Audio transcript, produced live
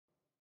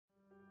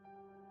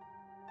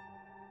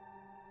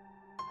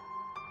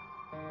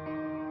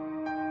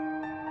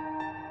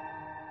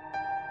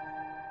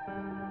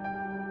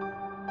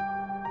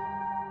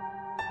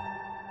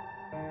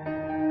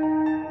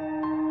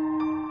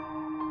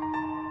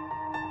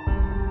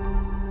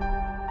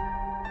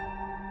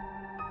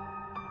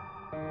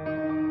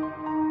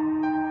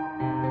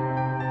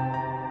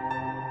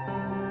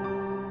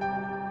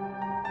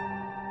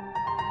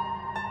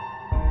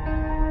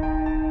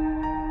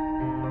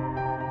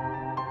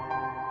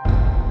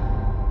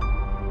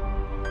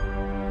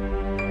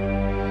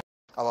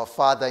Our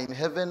Father in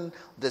heaven,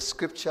 the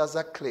scriptures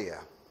are clear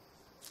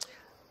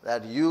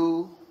that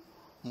you,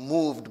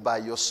 moved by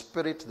your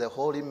Spirit, the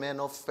holy men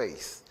of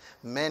faith,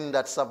 men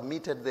that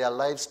submitted their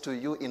lives to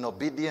you in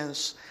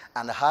obedience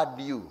and heard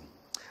you,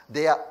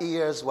 their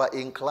ears were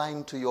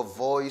inclined to your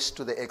voice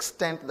to the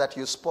extent that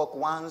you spoke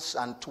once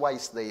and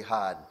twice they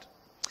heard.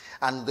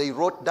 And they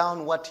wrote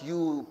down what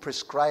you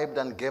prescribed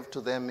and gave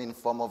to them in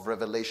form of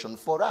revelation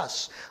for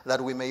us,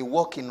 that we may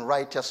walk in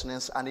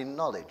righteousness and in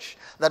knowledge,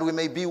 that we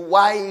may be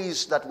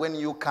wise, that when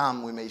you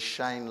come we may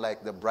shine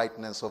like the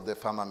brightness of the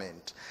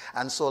firmament.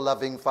 And so,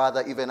 loving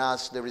Father, even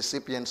as the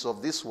recipients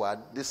of this word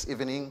this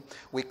evening,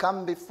 we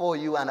come before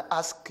you and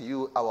ask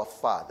you, our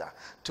Father,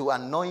 to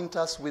anoint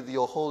us with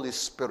your Holy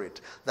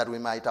Spirit, that we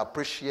might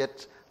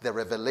appreciate the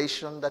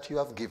revelation that you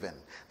have given,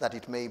 that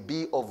it may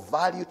be of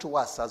value to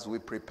us as we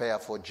prepare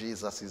for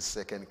Jesus'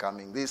 second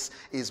coming. This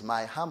is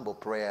my humble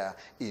prayer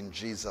in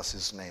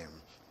Jesus' name.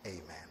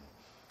 Amen.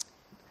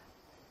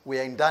 We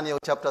are in Daniel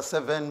chapter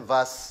 7,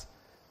 verse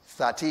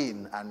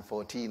 13 and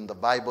 14. The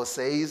Bible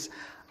says,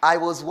 I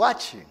was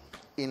watching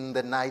in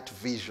the night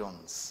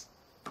visions,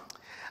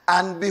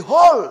 and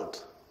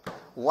behold,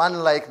 one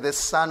like the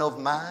Son of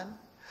Man,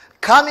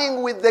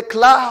 coming with the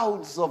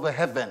clouds of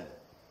heaven.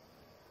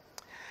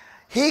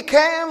 He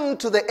came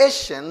to the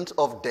Ancient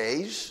of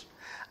Days,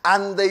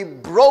 and they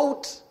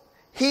brought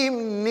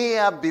him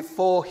near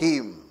before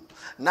him.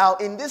 Now,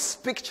 in this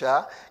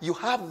picture, you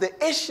have the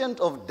Ancient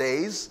of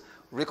Days,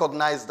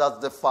 recognized as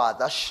the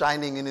Father,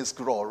 shining in his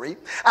glory.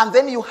 And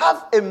then you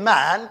have a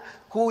man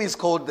who is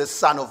called the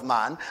Son of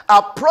Man,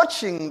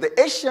 approaching the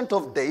Ancient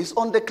of Days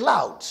on the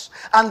clouds.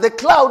 And the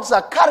clouds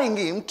are carrying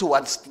him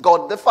towards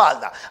God the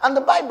Father. And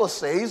the Bible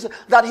says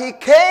that he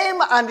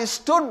came and he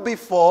stood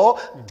before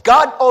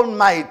God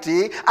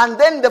Almighty, and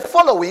then the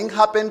following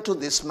happened to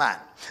this man.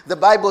 The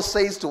Bible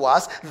says to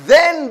us,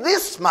 then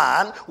this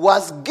man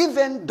was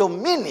given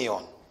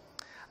dominion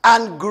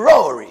and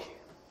glory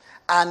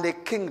and a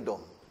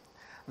kingdom,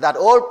 that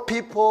all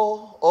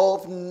people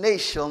of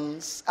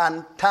nations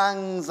and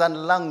tongues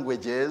and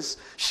languages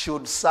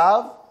should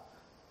serve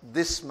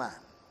this man.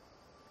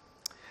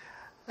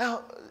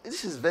 Now,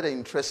 this is very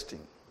interesting,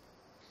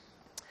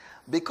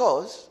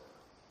 because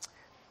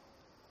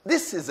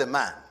this is a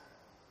man,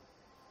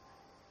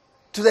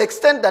 to the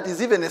extent that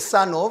he's even a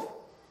son of.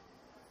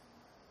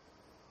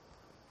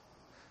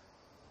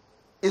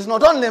 He's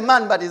not only a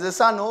man, but he's a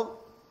son of.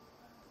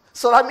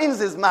 So that means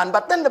he's man.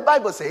 But then the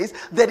Bible says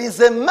there is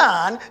a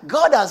man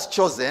God has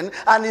chosen,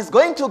 and is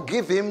going to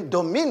give him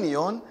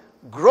dominion,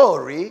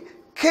 glory,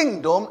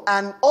 kingdom,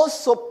 and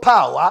also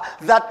power,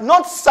 that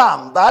not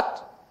some,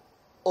 but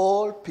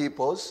all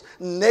peoples,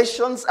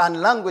 nations,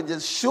 and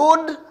languages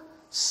should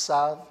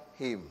serve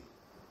him.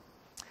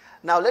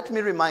 Now let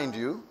me remind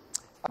you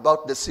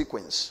about the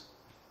sequence.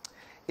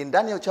 In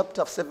Daniel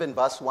chapter 7,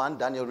 verse 1,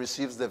 Daniel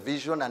receives the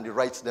vision and he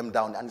writes them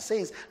down and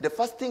says, the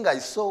first thing I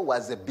saw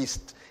was a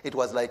beast. It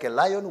was like a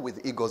lion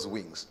with eagle's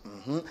wings.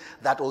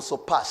 That also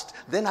passed.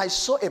 Then I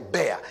saw a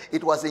bear.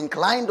 It was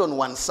inclined on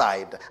one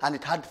side, and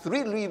it had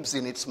 3 ribs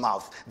in its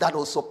mouth. That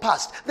also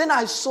passed. Then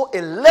I saw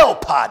a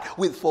leopard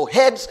with 4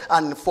 heads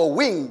and 4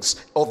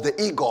 wings of the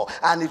eagle.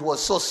 And it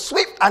was so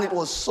swift and it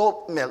was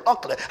so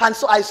melancholy. And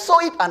so I saw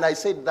it and I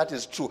said, that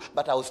is true.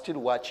 But I was still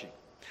watching.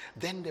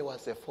 Then there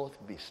was a 4th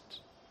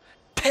beast.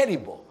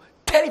 Terrible,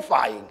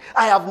 terrifying.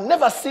 I have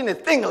never seen a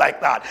thing like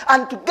that.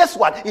 And guess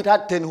what? It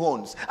had 10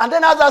 horns. And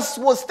then others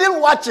were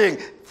still watching.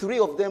 3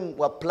 of them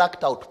were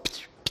plucked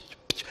out.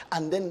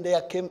 And then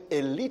there came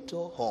a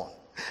little horn.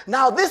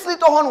 Now this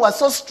little horn was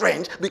so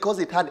strange because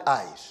it had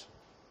eyes.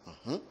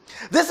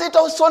 This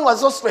little horn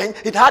was so strange,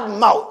 it had a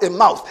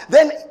mouth.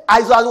 Then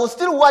as I was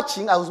still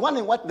watching, I was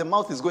wondering what the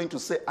mouth is going to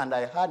say. And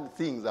I heard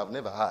things I've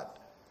never heard.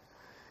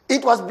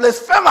 It was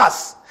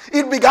blasphemous.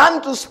 It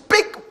began to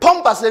speak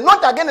pompously,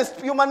 not against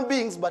human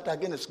beings, but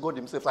against God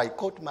himself. I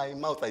caught my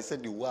mouth. I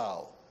said,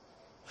 wow.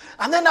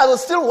 And then I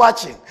was still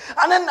watching.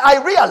 And then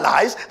I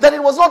realized that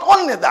it was not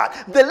only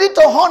that. The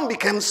little horn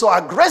became so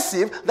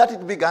aggressive that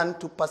it began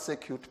to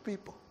persecute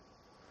people.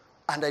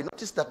 And I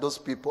noticed that those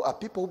people are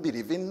people who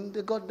believe in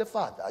the God the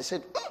Father. I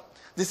said,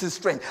 this is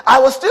strange. I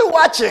was still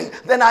watching.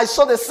 Then I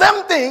saw the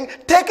same thing,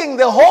 taking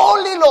the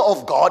holy law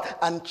of God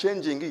and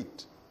changing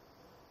it.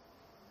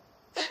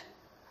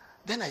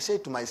 Then I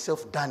said to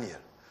myself, Daniel,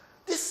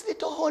 this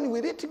little horn,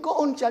 will it go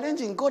on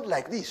challenging God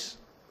like this?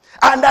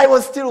 And I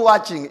was still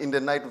watching in the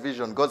night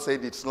vision. God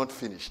said it's not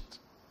finished.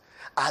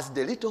 As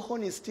the little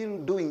horn is still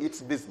doing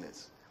its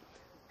business,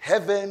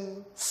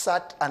 heaven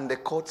sat and the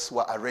courts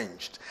were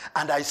arranged.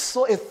 And I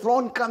saw a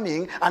throne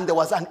coming, and there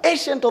was an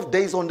Ancient of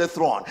Days on the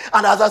throne.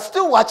 And as I was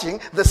still watching,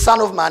 the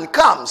Son of Man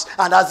comes.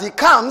 And as he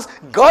comes,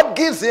 God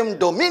gives him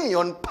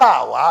dominion,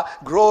 power,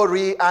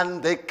 glory,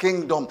 and the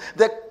kingdom.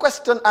 The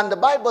question, and the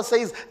Bible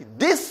says,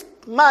 this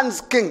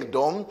man's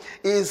kingdom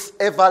is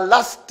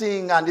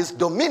everlasting, and his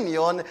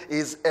dominion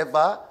is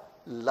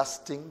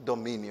everlasting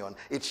dominion.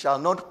 It shall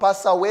not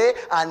pass away,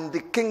 and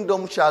the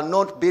kingdom shall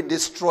not be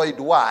destroyed.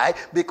 Why?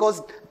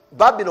 Because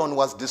Babylon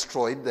was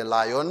destroyed, the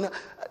lion.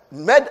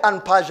 Med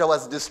and Persia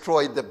was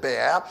destroyed, the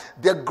bear.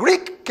 The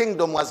Greek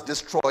kingdom was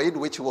destroyed,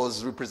 which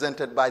was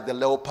represented by the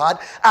leopard.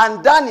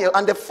 And Daniel,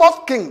 and the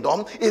fourth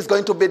kingdom is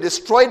going to be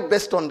destroyed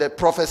based on the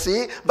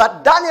prophecy.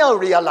 But Daniel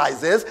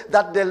realizes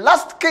that the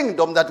last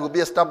kingdom that will be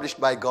established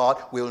by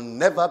God will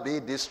never be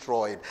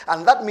destroyed.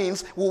 And that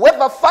means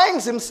whoever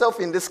finds himself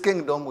in this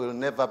kingdom will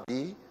never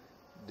be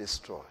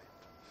destroyed.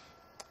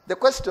 The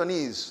question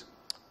is,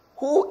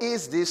 who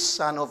is this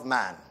Son of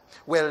Man?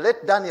 Well,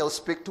 let Daniel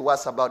speak to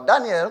us about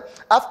Daniel.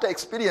 After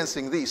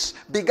experiencing this,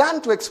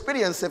 began to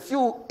experience a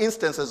few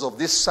instances of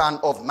this Son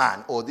of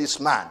Man, or this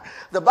man.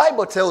 The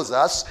Bible tells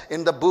us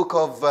in the book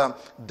of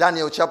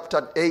Daniel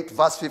chapter 8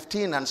 verse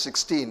 15 and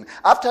 16,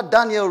 after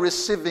Daniel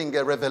receiving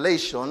a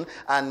revelation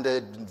and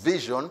a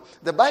vision,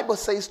 the Bible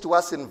says to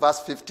us in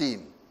verse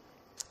 15,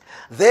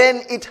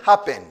 "Then it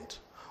happened,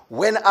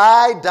 when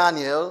I,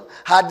 Daniel,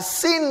 had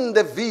seen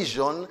the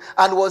vision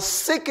and was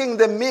seeking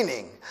the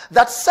meaning,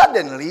 that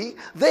suddenly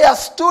there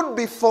stood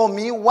before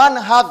me one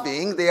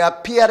having the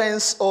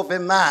appearance of a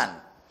man.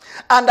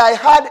 And I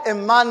heard a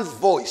man's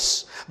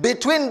voice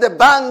between the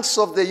banks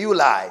of the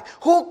Ulai,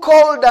 who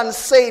called and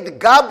said,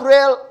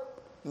 'Gabriel,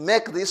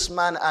 make this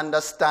man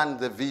understand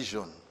the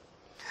vision.'"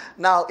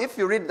 Now, if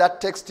you read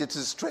that text, it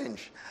is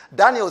strange.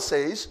 Daniel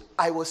says,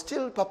 I was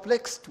still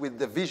perplexed with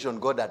the vision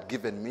God had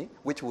given me,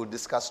 which we'll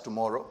discuss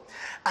tomorrow.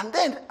 And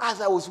then, as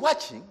I was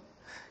watching,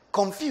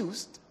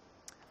 confused,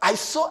 I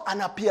saw an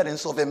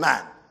appearance of a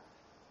man.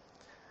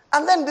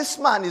 And then this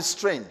man is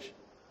strange.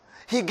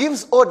 He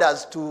gives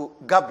orders to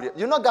Gabriel.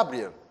 You know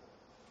Gabriel?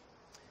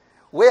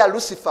 Where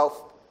Lucifer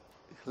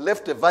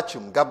left a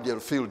vacuum, Gabriel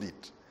filled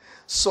it.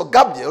 So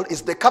Gabriel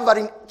is the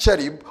covering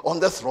cherub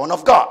on the throne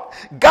of God.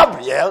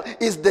 Gabriel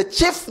is the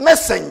chief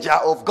messenger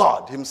of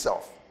God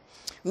himself.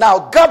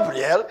 Now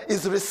Gabriel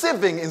is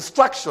receiving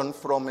instruction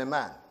from a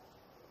man.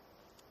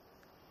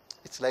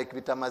 It's like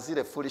Bitamazire,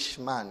 a foolish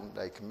man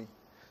like me,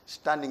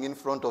 standing in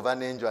front of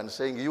an angel and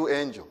saying, "You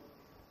angel,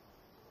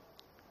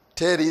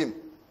 tell him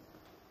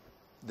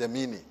the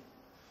meaning."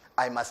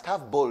 I must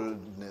have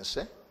boldness.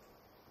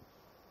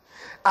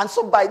 And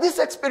so by this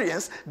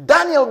experience,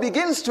 Daniel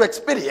begins to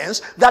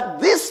experience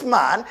that this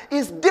man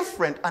is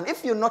different. And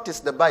if you notice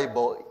the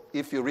Bible,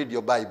 if you read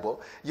your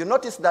Bible, you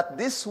notice that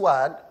this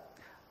word,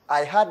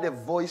 I heard the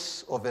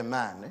voice of a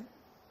man,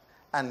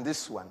 and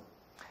this one,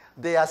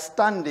 they are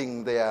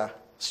standing there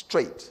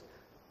straight.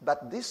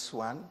 But this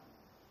one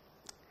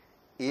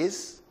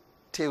is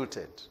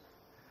tilted.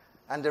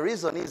 And the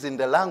reason is, in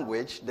the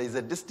language, there is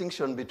a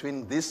distinction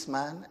between this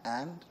man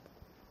and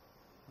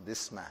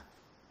this man.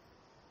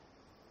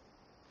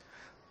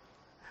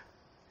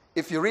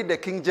 If you read the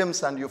King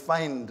James and you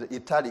find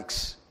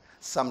italics,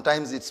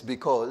 sometimes it's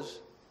because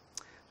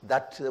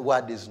that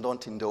word is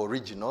not in the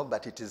original,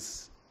 but it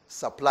is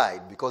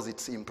supplied because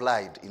it's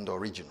implied in the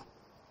original.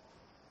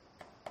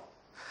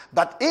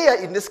 But here,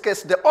 in this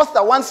case, the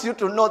author wants you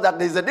to know that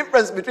there is a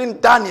difference between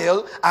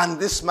Daniel and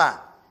this man.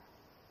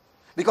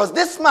 Because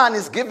this man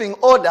is giving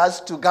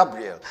orders to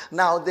Gabriel.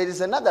 Now, there is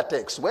another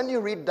text. When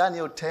you read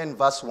Daniel 10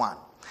 verse 1,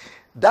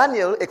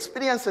 Daniel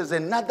experiences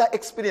another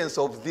experience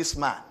of this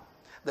man.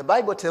 The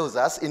Bible tells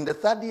us in the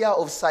 3rd year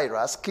of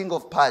Cyrus, king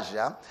of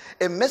Persia,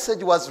 a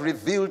message was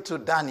revealed to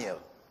Daniel,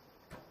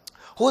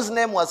 whose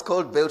name was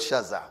called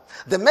Belshazzar.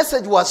 The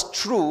message was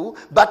true,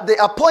 but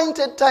the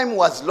appointed time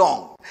was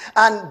long.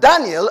 And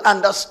Daniel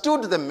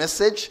understood the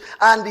message,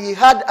 and he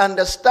had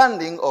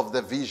understanding of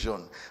the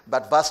vision.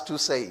 But verse 2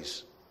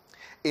 says,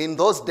 "In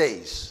those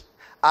days,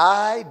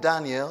 I,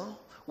 Daniel,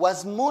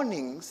 was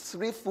mourning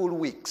 3 full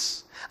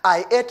weeks.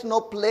 I ate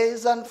no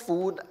pleasant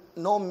food,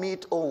 no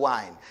meat or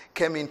wine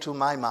came into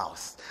my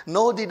mouth,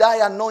 nor did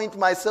I anoint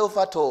myself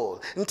at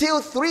all,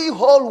 until 3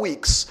 whole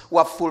weeks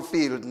were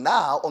fulfilled.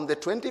 Now, on the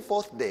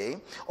 24th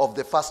day of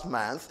the 1st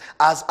month,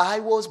 as I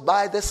was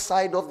by the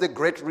side of the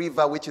great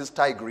river, which is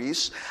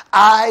Tigris,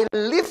 I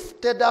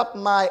lifted up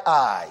my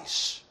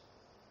eyes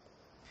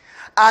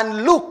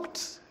and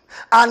looked,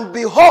 and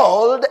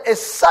behold, a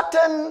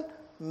certain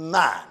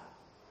man,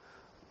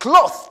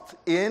 clothed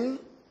in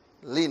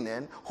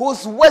linen,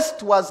 whose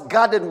waist was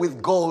girded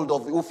with gold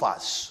of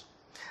Uphaz."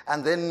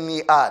 And then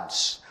he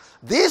adds,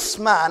 "This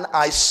man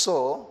I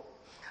saw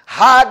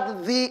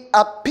had the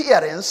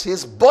appearance,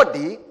 his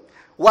body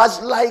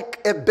was like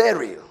a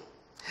beryl,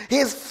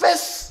 his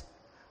face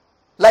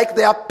like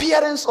the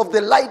appearance of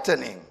the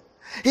lightning,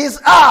 his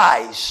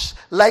eyes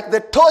like the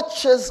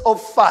torches of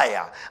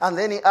fire." And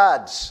then he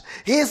adds,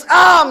 "His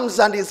arms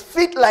and his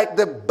feet like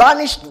the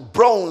burnished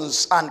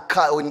bronze and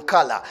in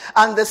color,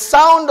 and the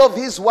sound of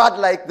his word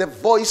like the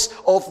voice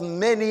of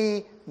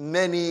many,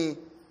 many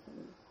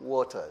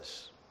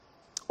waters,"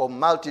 or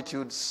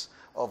multitudes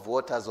of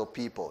waters or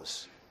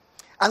peoples.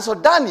 And so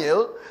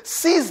Daniel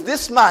sees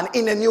this man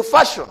in a new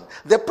fashion.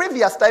 The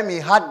previous time he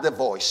had the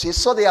voice. He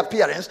saw the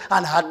appearance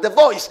and had the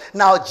voice.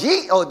 Now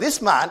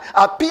this man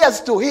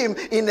appears to him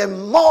in a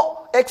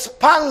more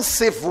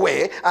expansive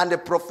way and a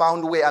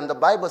profound way. And the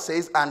Bible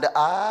says, and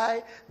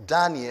I,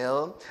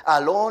 Daniel,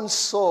 alone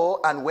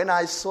saw, and when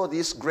I saw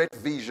this great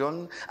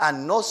vision,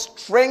 and no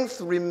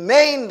strength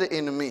remained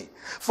in me,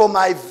 for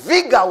my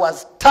vigor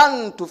was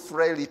turned to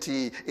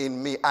frailty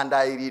in me, and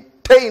I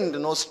retained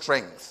no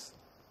strength.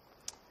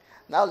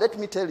 Now let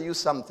me tell you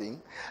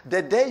something.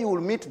 The day you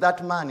will meet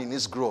that man in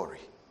his glory,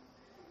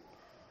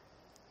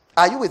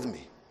 are you with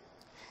me?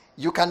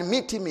 You can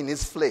meet him in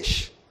his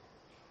flesh.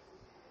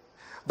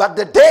 But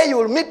the day you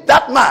will meet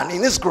that man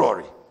in his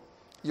glory,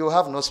 you will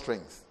have no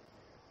strength.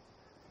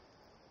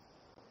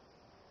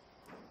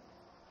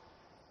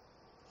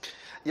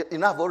 You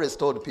know, I've always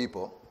told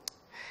people,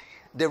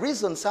 the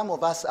reason some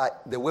of us are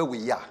the way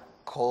we are,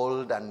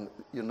 cold and,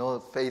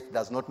 faith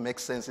does not make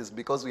sense, is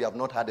because we have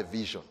not had a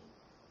vision.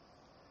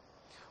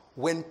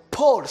 When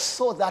Paul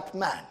saw that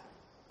man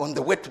on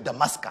the way to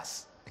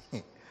Damascus,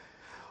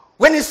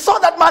 when he saw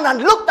that man and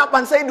looked up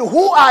and said,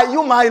 "Who are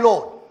you, my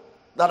Lord,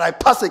 that I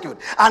persecute?"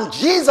 And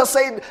Jesus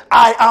said,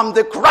 "I am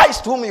the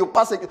Christ whom you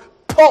persecute."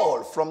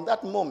 Paul, from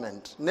that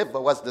moment,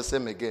 never was the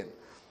same again.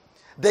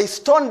 They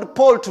stoned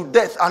Paul to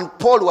death, and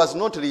Paul was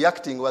not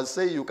reacting, was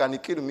saying, "You can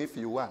kill me if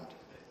you want."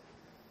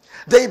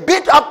 They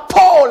beat up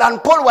Paul,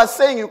 and Paul was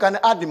saying, "You can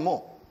add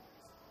more."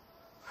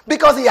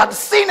 Because he had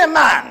seen a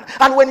man.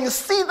 And when you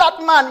see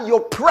that man, your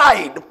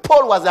pride.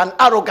 Paul was an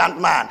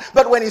arrogant man.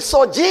 But when he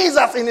saw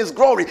Jesus in his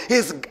glory,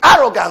 his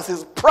arrogance,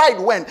 his pride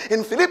went.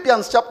 In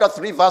Philippians chapter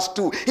 3 verse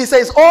 2, he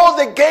says, "All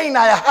the gain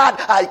I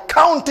had, I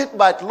count it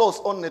but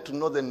loss, only to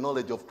know the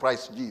knowledge of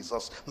Christ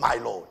Jesus, my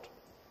Lord."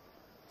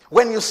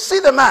 When you see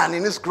the man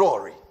in his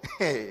glory,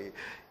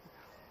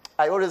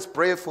 I always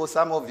pray for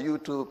some of you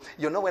to,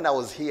 when I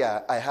was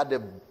here, I had the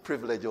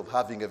privilege of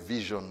having a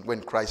vision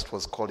when Christ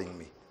was calling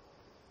me.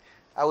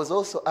 I was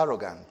also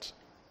arrogant.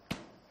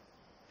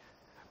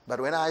 But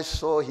when I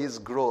saw his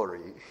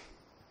glory,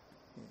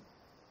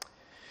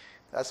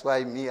 that's why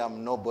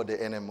I'm nobody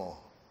anymore.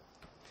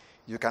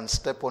 You can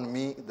step on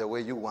me the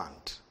way you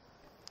want.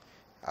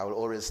 I will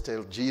always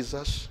tell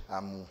Jesus,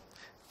 I'm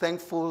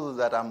thankful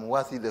that I'm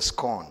worthy the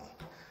scorn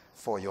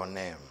for your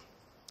name.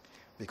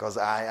 Because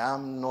I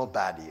am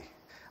nobody.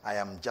 I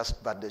am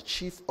just but the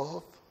chief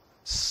of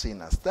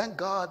sinners. Thank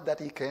God that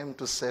he came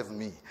to save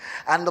me.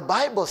 And the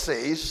Bible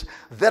says,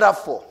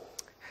 therefore,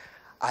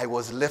 I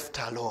was left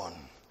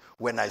alone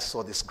when I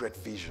saw this great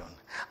vision,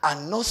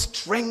 and no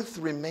strength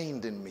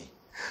remained in me.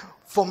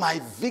 For my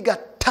vigor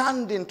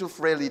turned into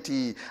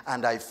frailty,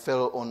 and I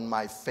fell on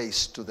my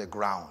face to the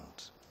ground.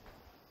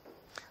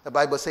 The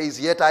Bible says,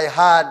 yet I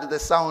heard the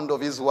sound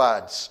of his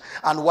words.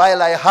 And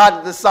while I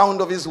heard the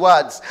sound of his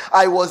words,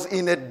 I was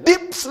in a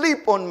deep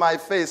sleep on my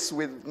face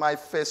with my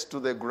face to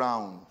the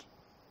ground.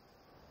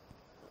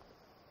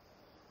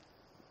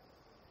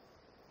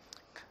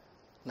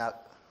 Now,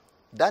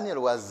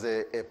 Daniel was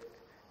a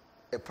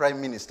prime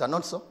minister,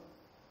 not so?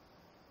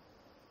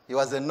 He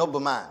was a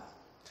nobleman.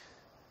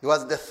 He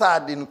was the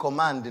third in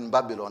command in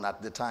Babylon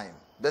at the time,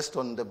 based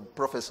on the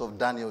prophecy of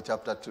Daniel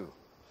chapter 2.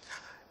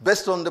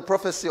 Based on the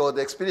prophecy or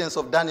the experience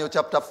of Daniel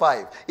chapter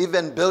 5,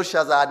 even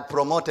Belshazzar had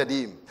promoted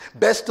him.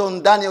 Based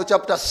on Daniel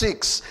chapter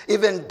 6,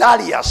 even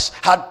Darius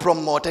had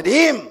promoted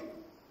him.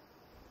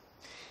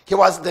 He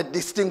was the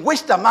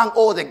distinguished among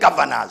all the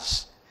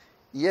governors.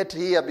 Yet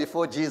here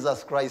before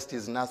Jesus Christ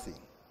is nothing.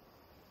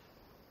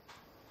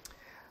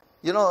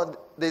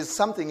 There's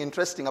something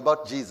interesting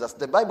about Jesus.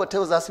 The Bible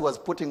tells us he was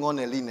putting on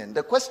a linen.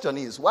 The question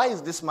is, why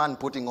is this man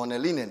putting on a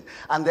linen?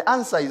 And the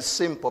answer is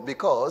simple,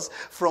 because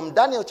from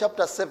Daniel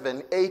chapter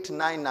 7, 8,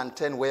 9, and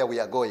 10, where we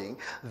are going,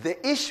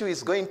 the issue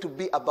is going to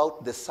be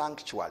about the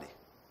sanctuary.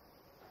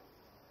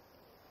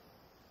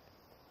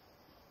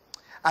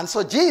 And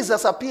so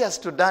Jesus appears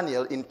to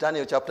Daniel in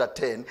Daniel chapter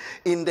 10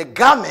 in the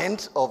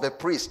garment of a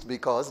priest,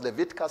 because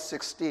Leviticus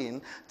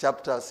 16,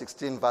 chapter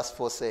 16, verse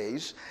 4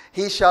 says,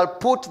 he shall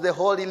put the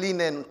holy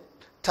linen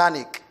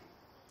tunic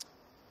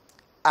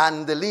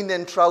and the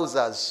linen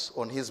trousers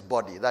on his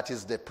body. That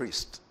is the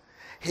priest.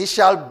 He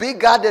shall be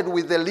girded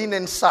with the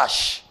linen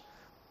sash.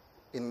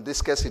 In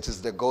this case, it is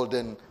the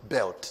golden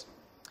belt.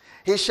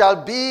 He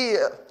shall be,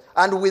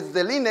 and with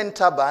the linen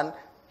turban,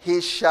 he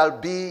shall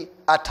be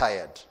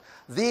attired.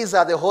 These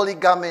are the holy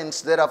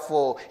garments,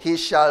 therefore he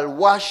shall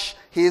wash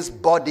his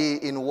body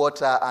in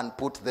water and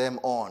put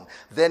them on.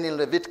 Then in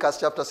Leviticus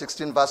chapter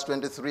 16 verse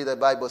 23, the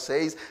Bible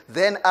says,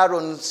 then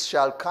Aaron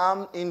shall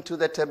come into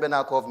the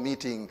tabernacle of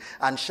meeting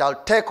and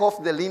shall take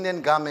off the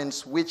linen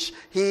garments which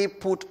he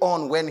put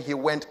on when he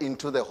went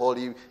into the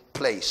holy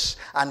place,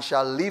 and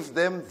shall leave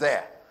them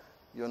there.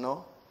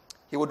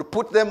 He would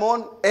put them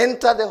on,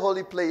 enter the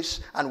holy place,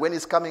 and when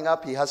he's coming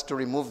up, he has to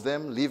remove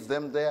them, leave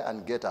them there,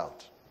 and get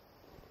out.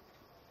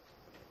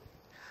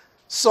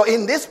 So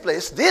in this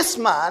place, this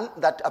man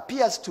that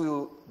appears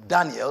to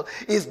Daniel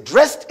is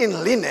dressed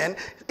in linen,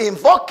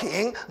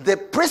 invoking the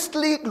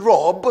priestly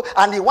robe,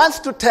 and he wants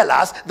to tell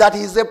us that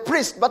he's a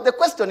priest. But the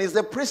question is,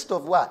 a priest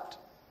of what?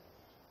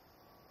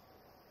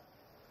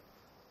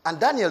 And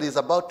Daniel is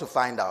about to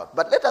find out.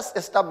 But let us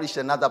establish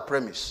another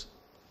premise.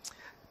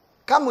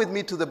 Come with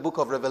me to the book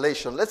of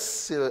Revelation.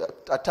 Let's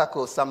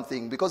tackle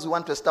something because we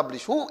want to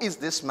establish who is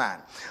this man.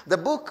 The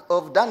book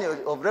of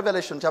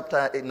Revelation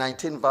chapter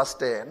 19 verse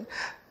 10.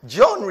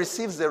 John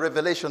receives the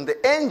revelation. The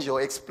angel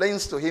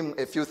explains to him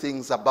a few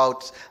things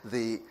about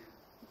the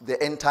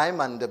end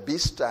time and the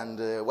beast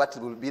and what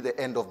will be the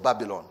end of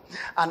Babylon.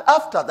 And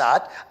after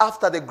that,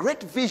 after the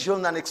great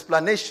vision and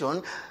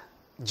explanation,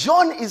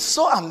 John is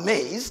so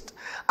amazed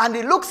and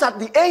he looks at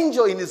the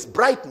angel in his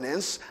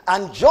brightness,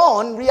 and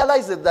John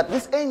realizes that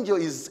this angel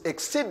is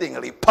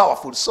exceedingly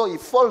powerful. So he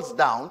falls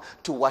down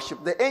to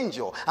worship the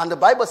angel. And the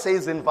Bible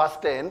says in verse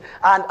 10,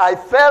 and I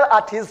fell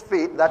at his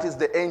feet, that is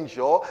the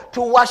angel,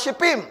 to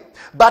worship him.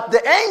 But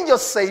the angel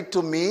said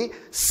to me,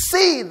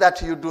 see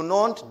that you do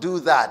not do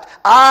that.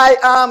 I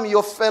am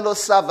your fellow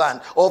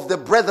servant of the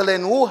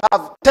brethren who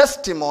have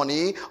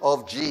testimony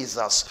of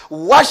Jesus.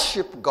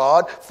 Worship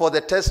God, for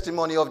the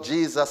testimony of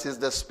Jesus is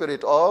the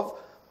spirit of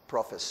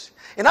prophecy.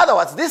 In other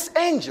words, this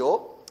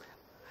angel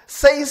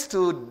says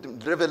to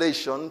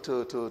Revelation,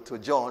 to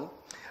John,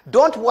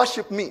 don't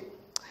worship me.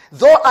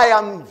 Though I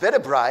am very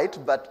bright,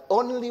 but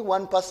only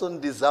one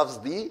person deserves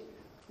the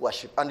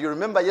worship. And you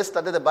remember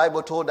yesterday the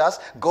Bible told us,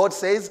 God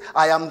says,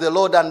 I am the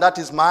Lord and that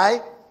is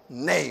my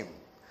name.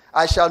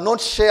 I shall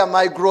not share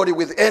my glory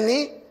with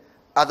any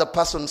other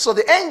person. So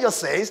the angel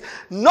says,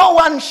 no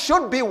one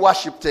should be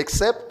worshipped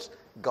except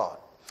God.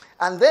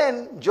 And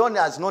then John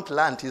has not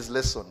learned his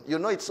lesson. You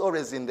know, it's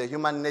always in the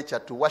human nature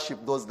to worship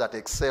those that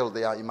excel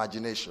their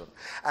imagination.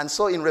 And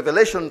so in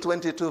Revelation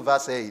 22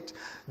 verse 8,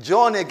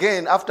 John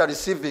again, after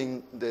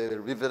receiving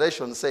the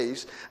revelation,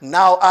 says,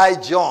 now I,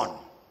 John,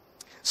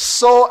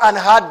 saw and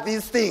heard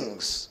these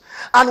things.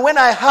 And when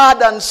I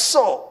heard and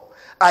saw,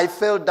 I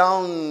fell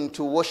down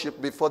to worship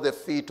before the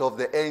feet of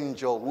the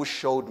angel who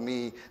showed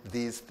me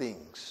these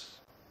things.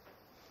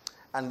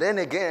 And then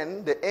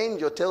again, the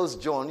angel tells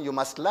John, you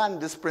must learn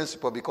this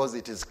principle because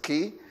it is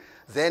key.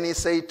 Then he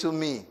said to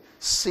me,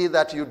 see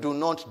that you do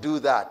not do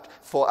that,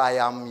 for I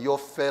am your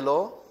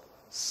fellow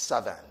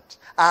servant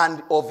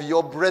and of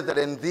your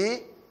brethren,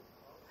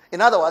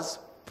 in other words,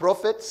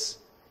 prophets,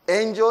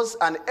 angels,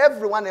 and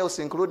everyone else,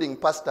 including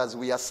pastors,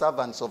 we are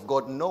servants of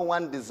God. No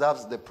one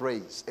deserves the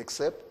praise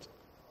except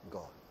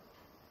God.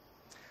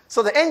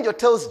 So the angel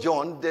tells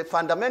John the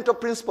fundamental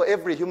principle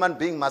every human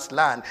being must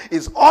learn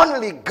is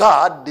only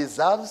God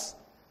deserves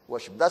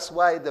worship. That's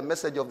why the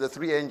message of the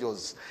three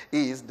angels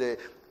is the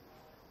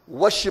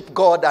worship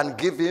God and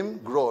give him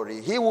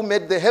glory. He who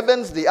made the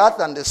heavens, the earth,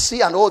 and the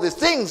sea, and all the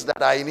things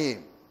that are in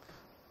him.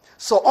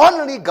 So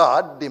only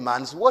God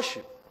demands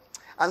worship.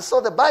 And so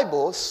the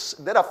Bible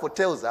therefore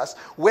tells us,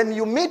 when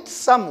you meet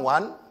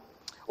someone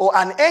or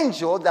an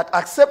angel that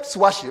accepts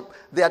worship,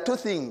 there are two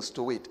things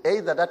to it.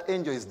 Either that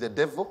angel is the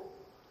devil,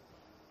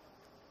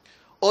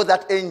 or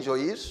that angel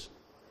is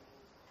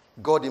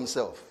God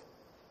himself.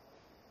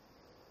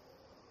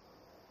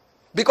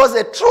 Because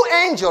a true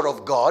angel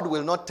of God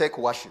will not take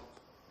worship.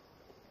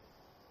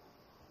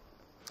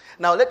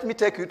 Now let me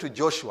take you to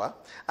Joshua,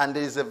 and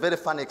there is a very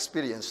fun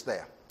experience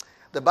there.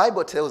 The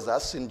Bible tells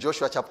us in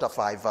Joshua chapter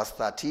 5, verse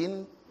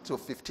 13 to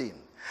 15.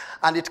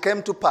 And it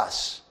came to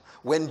pass,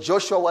 when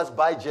Joshua was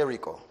by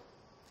Jericho,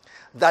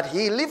 that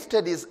he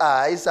lifted his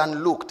eyes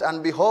and looked,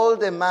 and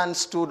behold, a man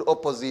stood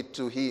opposite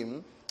to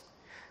him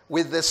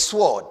with the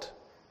sword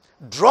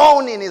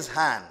drawn in his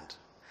hand.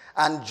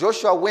 And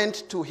Joshua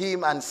went to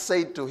him and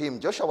said to him,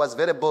 Joshua was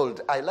very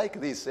bold. I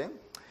like this.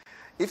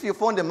 If you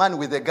found a man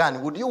with a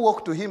gun, would you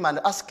walk to him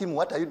and ask him,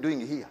 what are you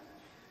doing here?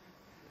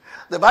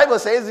 The Bible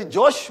says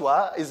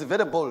Joshua is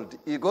very bold.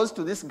 He goes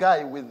to this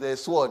guy with the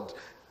sword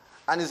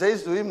and he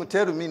says to him,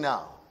 tell me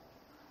now,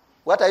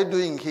 what are you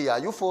doing here? Are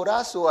you for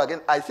us or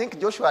again? I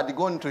think Joshua had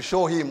gone to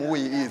show him who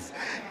he is.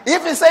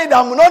 If he said,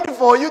 I'm not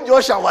for you,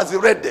 Joshua was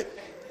ready.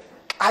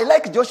 I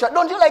like Joshua.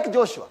 Don't you like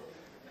Joshua?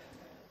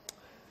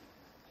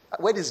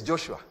 Where is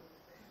Joshua?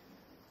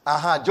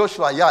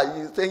 Joshua, yeah,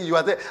 you think you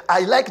are there.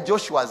 I like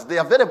Joshua's. They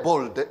are very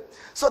bold.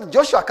 So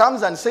Joshua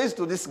comes and says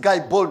to this guy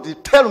boldly,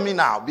 tell me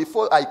now,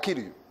 before I kill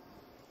you,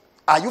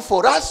 are you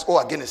for us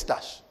or against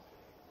us?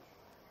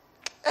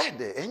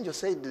 The angel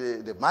said,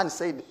 the man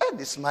said,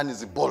 this man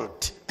is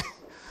bold.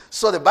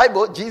 So the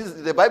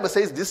Bible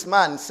says, this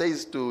man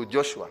says to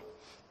Joshua,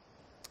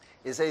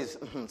 he says,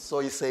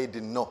 so he said,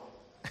 no.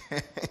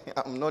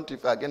 I'm not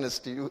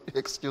against you,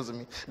 excuse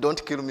me.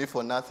 Don't kill me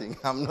for nothing.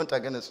 I'm not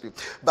against you.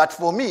 But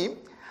for me,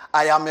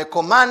 I am a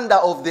commander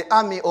of the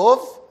army of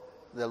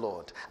the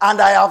Lord.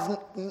 And I have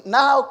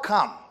now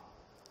come.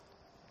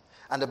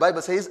 And the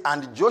Bible says,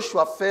 and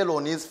Joshua fell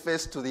on his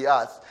face to the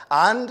earth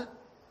and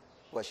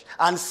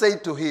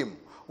said to him,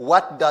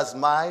 what does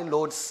my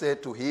Lord say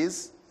to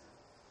his?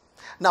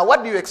 Now,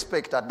 what do you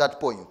expect at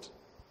that point?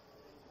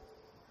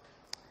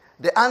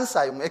 The answer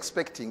I'm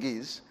expecting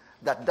is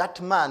that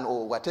man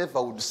or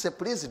whatever would say,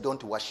 please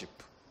don't worship.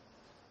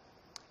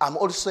 I'm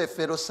also a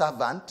fellow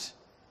servant,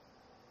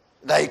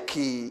 like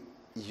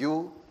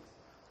you,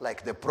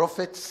 like the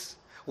prophets.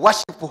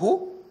 Worship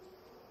who?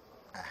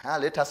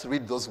 Let us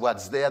read those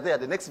words. They are there.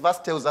 The next verse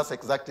tells us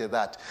exactly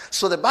that.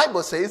 So the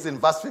Bible says in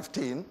verse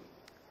 15,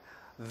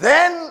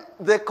 Then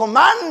the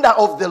commander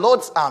of the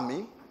Lord's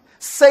army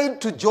said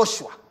to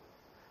Joshua,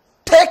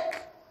 take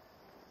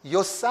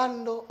your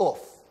sandal off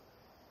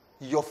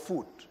your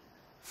foot,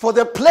 for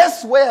the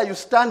place where you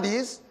stand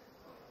is.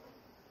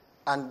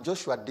 And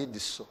Joshua did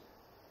so.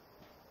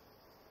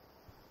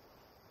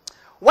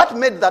 What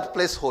made that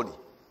place holy?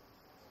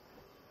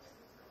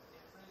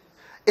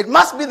 It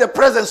must be the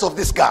presence of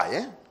this guy.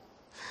 Eh?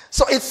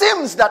 So it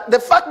seems that the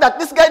fact that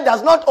this guy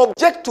does not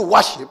object to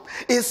worship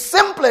is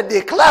simply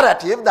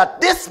declarative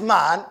that this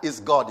man is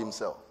God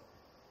himself.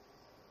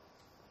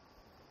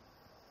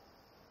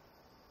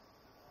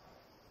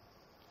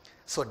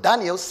 So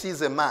Daniel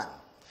sees a man.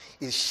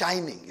 He's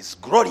shining, he's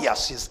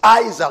glorious, his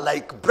eyes are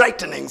like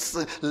brightening,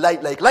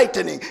 like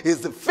lightning,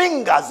 his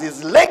fingers,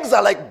 his legs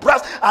are like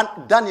brass, and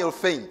Daniel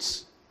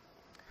faints.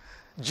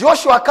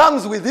 Joshua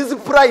comes with his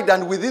pride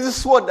and with his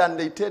sword, and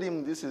they tell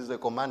him, this is the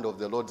command of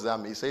the Lord's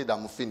army. He said,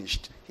 I'm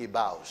finished. He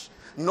bows.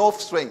 No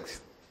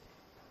strength.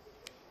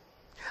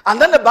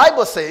 And then the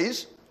Bible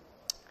says,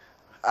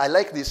 I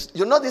like this.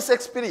 You know this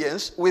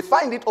experience, we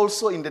find it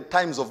also in the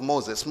times of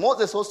Moses.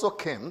 Moses also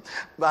came,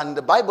 and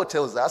the Bible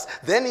tells us,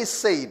 then he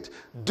said,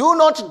 do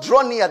not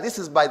draw near. This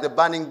is by the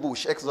burning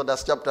bush,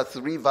 Exodus chapter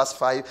 3, verse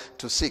 5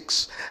 to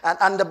 6.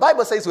 And the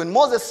Bible says, when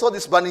Moses saw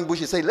this burning bush,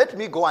 he said, let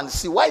me go and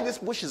see why this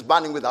bush is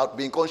burning without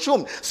being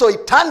consumed. So he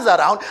turns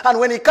around, and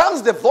when he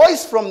comes, the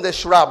voice from the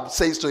shrub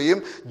says to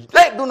him,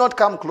 hey, do not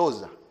come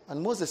closer.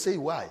 And Moses said,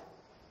 why?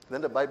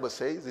 Then the Bible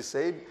says, he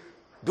said,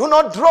 do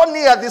not draw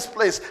near this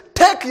place.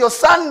 Take your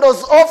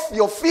sandals off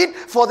your feet,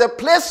 for the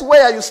place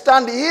where you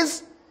stand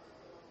is.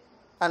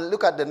 And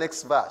look at the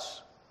next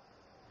verse.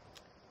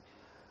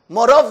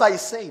 Moreover, he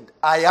said,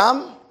 I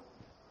am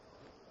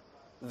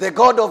the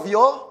God of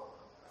your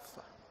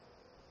father.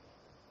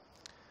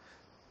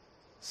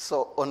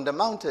 So on the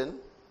mountain,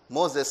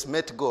 Moses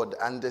met God,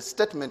 and the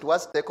statement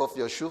was, take off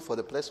your shoe, for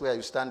the place where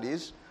you stand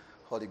is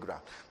holy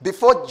ground.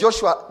 Before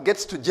Joshua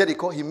gets to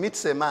Jericho, he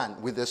meets a man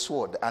with a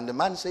sword. And the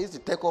man says,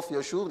 take off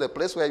your shoe, the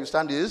place where you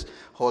stand is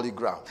holy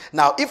ground.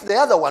 Now, if the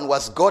other one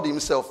was God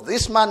himself,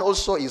 this man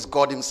also is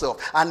God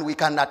himself. And we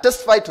can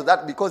testify to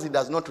that because he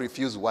does not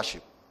refuse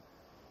worship.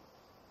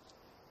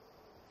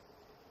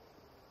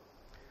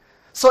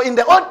 So in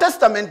the Old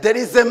Testament, there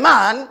is a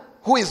man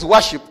who is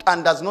worshipped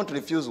and does not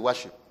refuse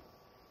worship.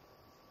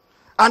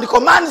 And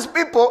commands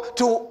people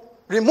to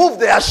remove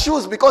their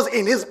shoes because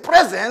in his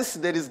presence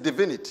there is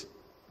divinity.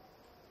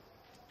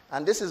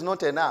 And this is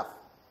not enough.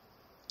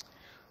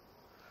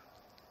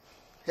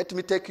 Let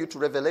me take you to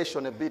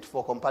Revelation a bit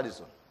for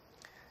comparison.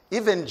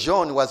 Even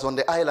John was on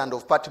the island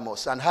of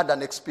Patmos and had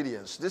an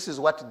experience. This is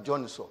what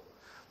John saw.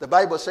 The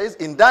Bible says,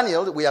 in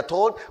Daniel, we are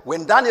told,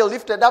 when Daniel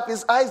lifted up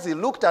his eyes, he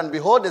looked, and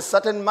behold, a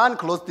certain man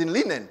clothed in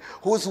linen,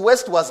 whose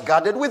waist was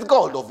girded with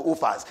gold of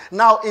Uphaz.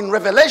 Now, in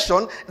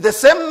Revelation, the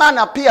same man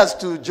appears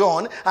to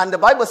John, and the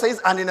Bible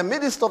says, and in the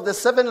midst of the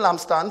 7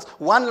 lampstands,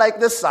 one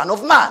like the Son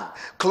of Man,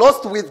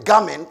 clothed with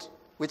garment,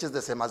 which is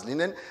the same as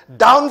linen,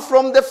 down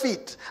from the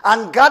feet,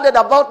 and girded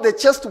about the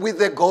chest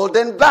with a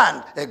golden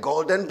band.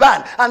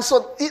 And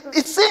so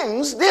it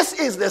seems this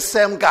is the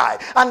same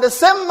guy. And the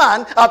same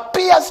man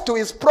appears to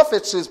his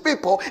prophets, to his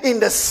people, in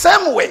the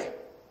same way.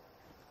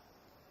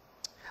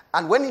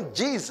 And when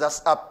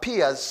Jesus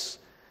appears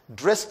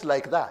dressed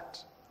like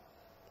that,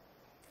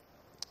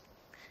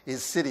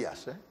 he's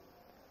serious.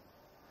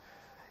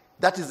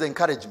 That is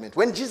encouragement.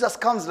 When Jesus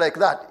comes like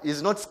that,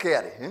 he's not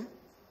scary.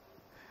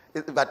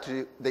 But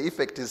the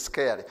effect is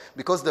scary.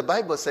 Because the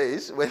Bible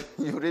says, when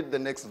you read the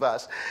next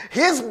verse,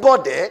 his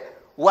body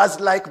was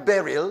like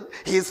beryl,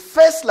 his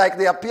face like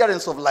the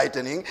appearance of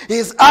lightning,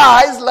 his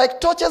eyes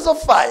like torches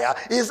of fire,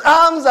 his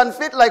arms and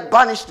feet like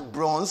burnished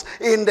bronze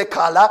in the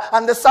color,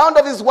 and the sound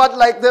of his word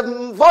like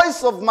the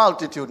voice of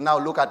multitude. Now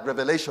look at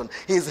Revelation.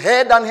 His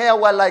head and hair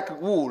were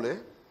like wool.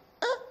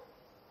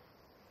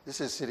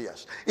 This is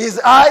serious. His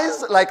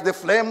eyes like the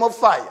flame of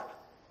fire.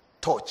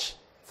 Torch,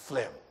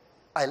 flame.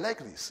 I like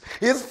this.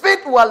 His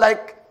feet were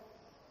like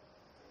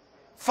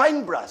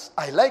fine brass.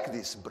 I like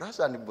this. Brass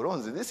and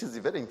bronze. This is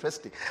very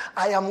interesting.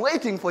 I am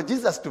waiting for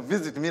Jesus to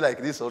visit me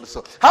like this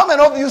also. How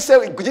many of you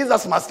say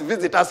Jesus must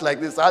visit us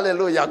like this?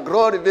 Hallelujah.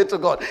 Glory be to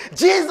God.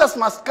 Jesus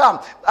must come,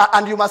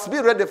 and you must be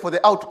ready for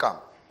the outcome.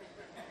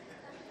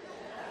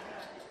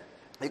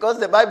 Because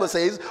the Bible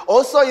says,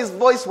 also his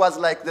voice was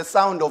like the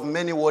sound of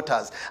many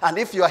waters. And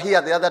if you are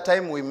here the other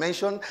time, we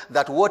mentioned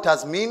that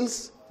waters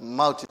means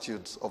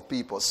multitudes of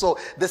people. So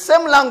the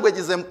same language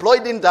is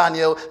employed in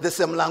Daniel, the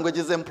same language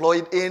is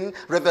employed in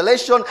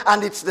Revelation,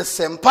 and it's the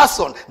same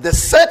person, the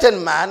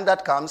certain man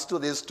that comes to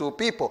these two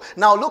people.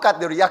 Now look at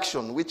the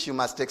reaction which you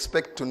must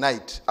expect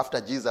tonight after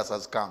Jesus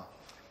has come.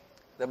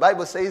 The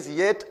Bible says,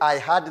 yet I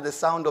heard the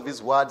sound of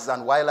his words,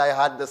 and while I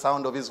heard the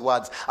sound of his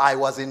words, I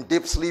was in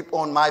deep sleep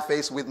on my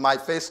face with my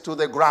face to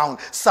the ground.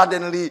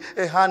 Suddenly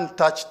a hand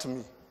touched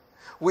me,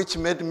 which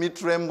made me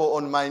tremble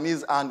on my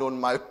knees and on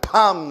my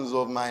palms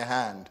of my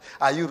hand.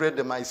 Are you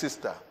ready, my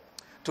sister,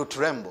 to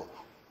tremble?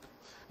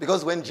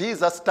 Because when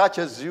Jesus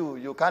touches you,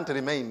 you can't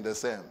remain the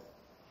same.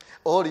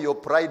 All your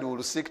pride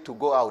will seek to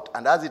go out,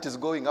 and as it is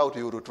going out,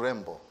 you will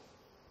tremble.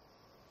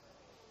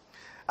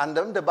 And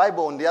then the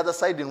Bible on the other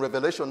side in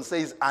Revelation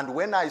says, and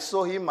when I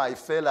saw him, I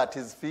fell at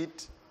his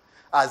feet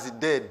as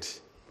dead.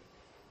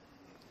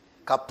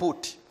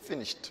 Kaput.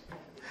 Finished.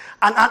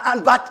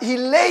 But he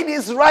laid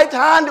his right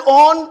hand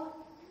on.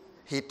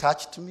 He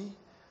touched me.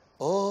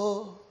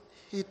 Oh,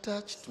 he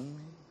touched me.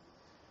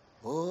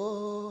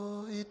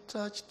 Oh, he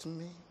touched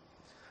me.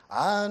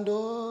 And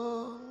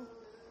oh,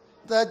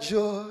 the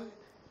joy.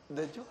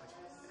 The joy.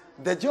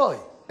 The joy.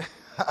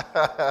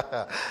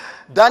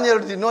 Daniel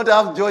did not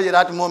have joy at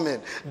that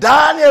moment.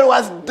 Daniel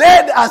was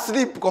dead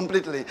asleep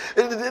completely.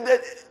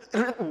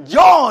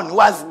 John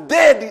was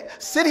dead,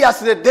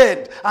 seriously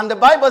dead. And the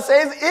Bible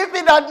says, if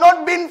it had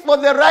not been for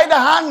the right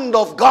hand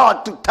of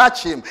God to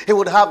touch him, he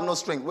would have no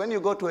strength. When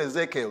you go to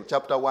Ezekiel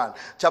chapter 1,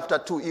 chapter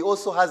 2, he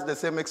also has the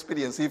same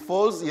experience. He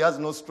falls, he has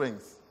no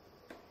strength.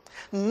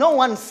 No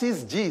one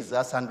sees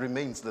Jesus and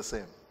remains the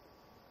same.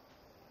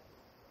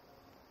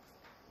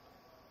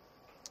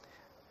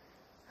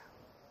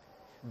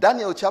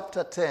 Daniel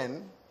chapter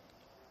 10,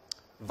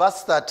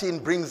 verse 13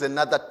 brings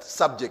another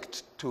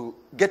subject to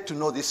get to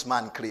know this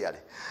man clearly.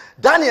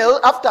 Daniel,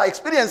 after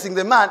experiencing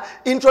the man,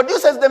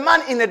 introduces the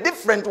man in a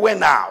different way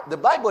now. The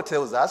Bible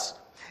tells us,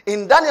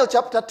 in Daniel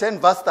chapter 10,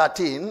 verse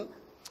 13,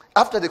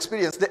 after the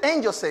experience,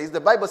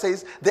 the Bible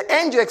says, the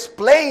angel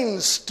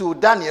explains to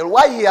Daniel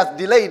why he has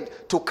delayed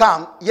to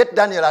come, yet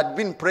Daniel had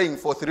been praying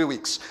for 3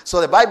 weeks. So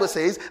the Bible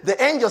says,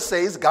 the angel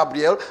says,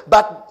 Gabriel,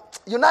 but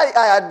I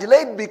had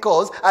delayed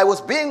because I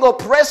was being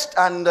oppressed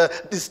and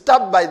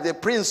disturbed by the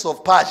prince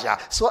of Persia.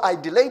 So I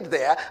delayed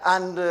there,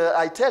 and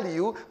I tell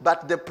you,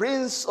 but the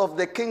prince of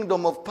the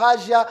kingdom of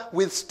Persia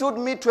withstood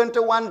me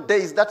 21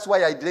 days. That's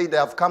why I delayed. I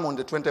have come on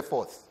the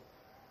 24th.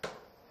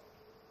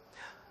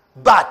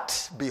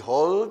 But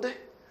behold,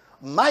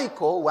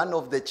 Michael, one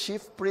of the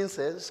chief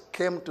princes,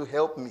 came to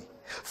help me.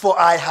 For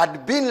I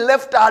had been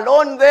left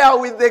alone there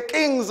with the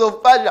kings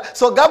of Persia.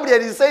 So Gabriel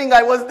is saying,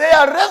 I was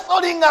there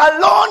wrestling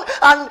alone,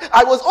 and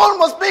I was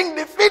almost being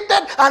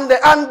defeated, and the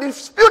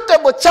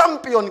undisputable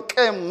champion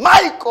came.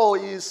 Michael,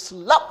 he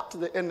slapped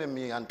the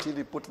enemy until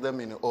he put them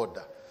in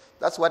order.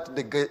 That's what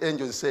the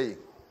angel is saying.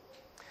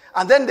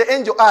 And then the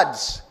angel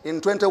adds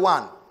in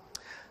 21,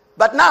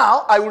 but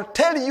now I will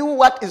tell you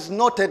what is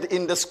noted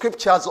in the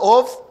scriptures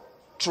of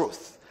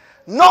truth.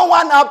 No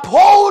one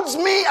upholds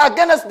me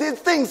against these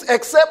things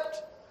except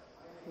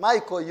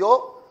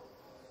Michael,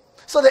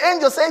 So the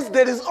angel says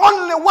there is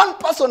only one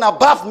person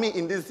above me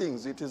in these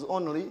things. It is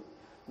only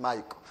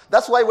Michael.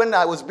 That's why when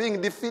I was being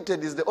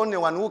defeated, he's the only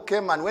one who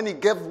came, and when he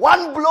gave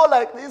one blow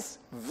like this,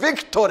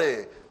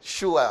 victory,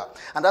 sure.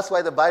 And that's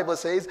why the Bible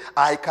says,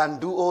 I can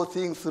do all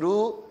things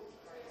through.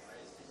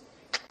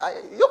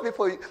 You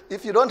people,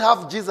 if you don't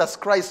have Jesus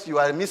Christ, you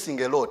are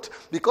missing a lot.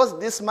 Because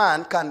this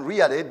man can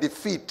really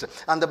defeat.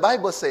 And the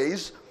Bible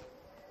says,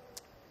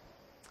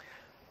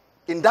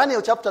 in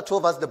Daniel chapter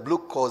 12, as the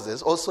book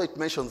causes, also it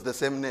mentions the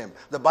same name.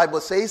 The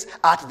Bible says,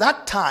 at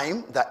that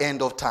time, the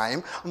end of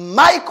time,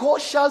 Michael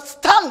shall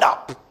stand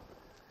up.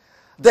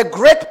 The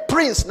great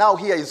prince, now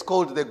here is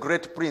called the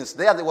great prince.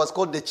 There it was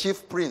called the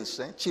chief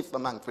prince, chief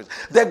among princes.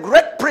 The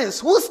great prince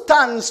who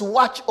stands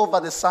watch over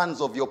the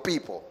sons of your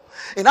people.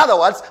 In other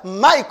words,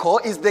 Michael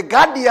is the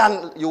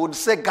guardian, you would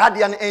say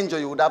guardian angel,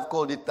 you would have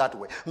called it that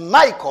way.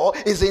 Michael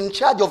is in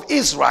charge of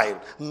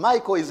Israel.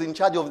 Michael is in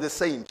charge of the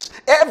saints.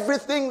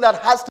 Everything that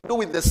has to do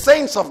with the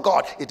saints of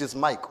God, it is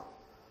Michael.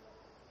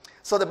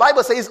 So the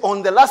Bible says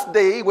on the last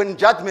day when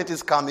judgment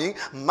is coming,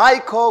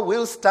 Michael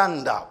will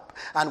stand up.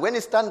 And when he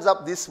stands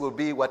up, this will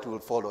be what will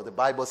follow. The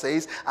Bible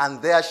says,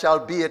 and there shall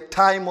be a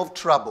time of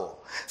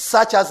trouble,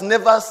 such as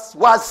never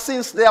was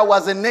since there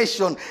was a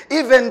nation.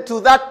 Even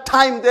to that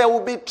time there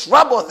will be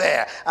trouble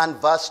there. And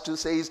verse 2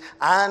 says,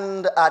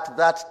 and at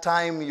that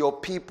time your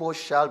people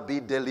shall be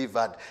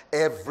delivered.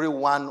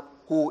 Everyone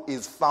who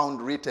is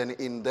found written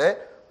in the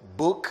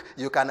book,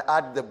 you can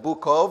add the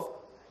book of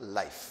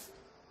life.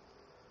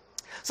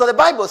 So the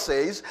Bible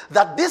says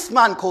that this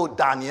man called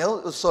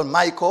Daniel, so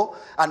Michael,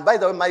 and by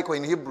the way, Michael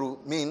in Hebrew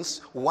means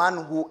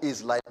one who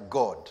is like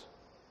God.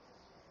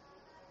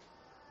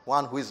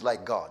 One who is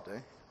like God.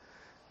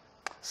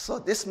 So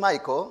this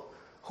Michael,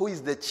 who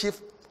is the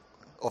chief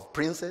of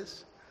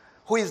princes,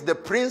 who is the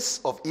prince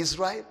of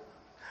Israel,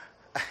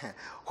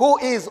 who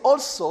is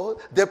also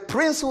the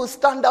prince who will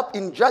stand up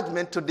in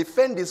judgment to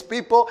defend his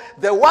people,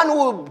 the one who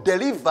will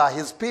deliver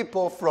his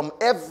people from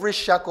every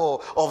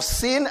shackle of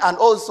sin and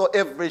also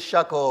every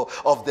shackle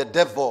of the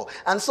devil.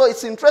 And so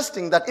it's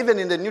interesting that even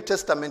in the New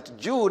Testament,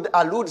 Jude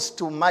alludes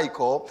to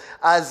Michael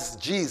as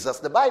Jesus.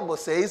 The Bible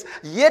says,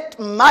 yet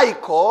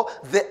Michael,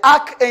 the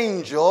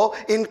archangel,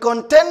 in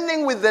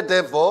contending with the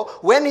devil,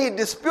 when he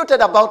disputed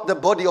about the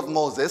body of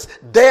Moses,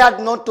 dared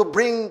not to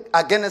bring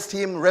against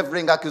him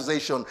reveling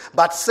accusation,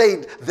 but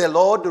said, the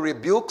Lord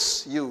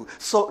rebukes you.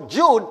 So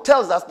Jude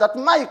tells us that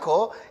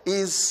Michael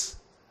is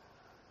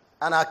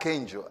an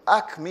archangel.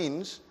 Arch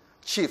means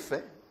chief,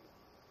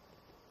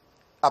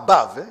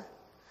 above,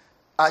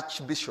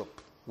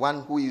 archbishop,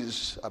 one who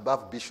is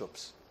above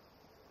bishops.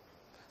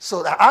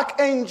 So the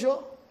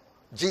archangel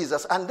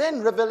Jesus. And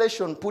then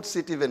Revelation puts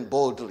it even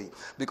boldly,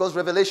 because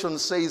Revelation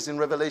says in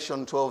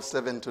Revelation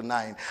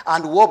 12:7-9,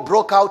 and war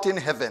broke out in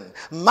heaven.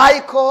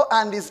 Michael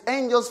and his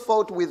angels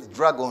fought with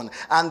dragon,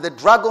 and the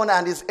dragon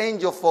and his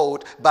angel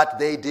fought, but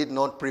they did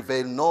not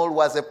prevail, nor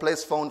was a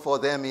place found for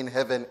them in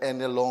heaven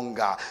any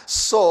longer.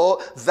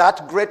 So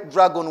that great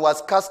dragon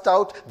was cast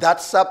out,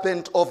 that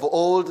serpent of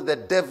old, the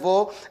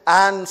devil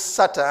and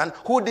Satan,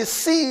 who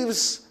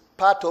deceives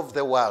part of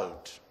the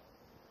world.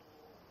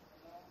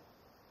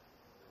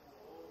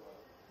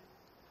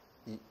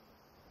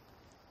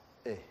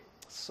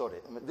 Sorry,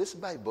 this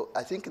Bible,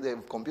 I think the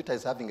computer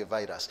is having a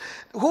virus.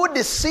 Who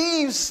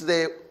deceives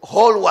the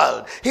whole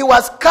world? He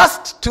was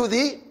cast to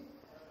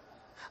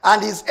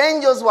and his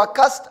angels were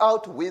cast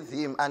out with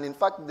him. And in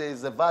fact, there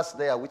is a verse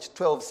there which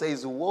 12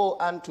 says, woe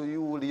unto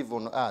you who live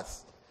on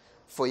earth,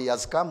 for he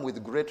has come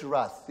with great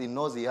wrath. He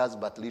knows he has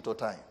but little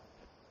time.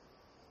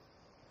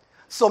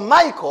 So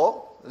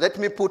Michael, let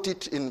me put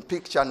it in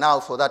picture now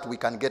so that we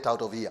can get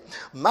out of here.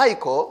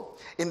 Michael,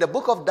 in the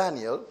book of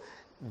Daniel,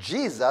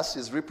 Jesus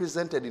is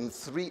represented in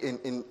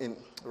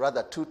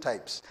two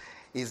types.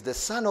 He's the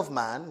Son of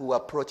Man who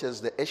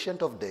approaches the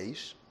Ancient of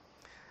Days.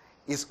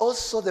 He's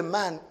also the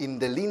man in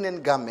the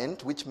linen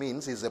garment, which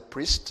means he's a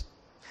priest.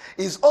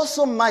 He's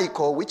also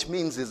Michael, which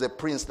means he's a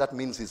prince. That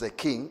means he's a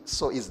king.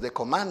 So he's the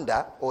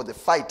commander or the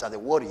fighter, the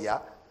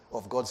warrior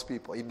of God's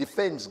people. He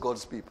defends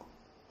God's people.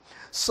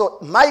 So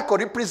Michael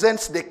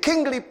represents the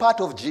kingly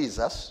part of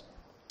Jesus.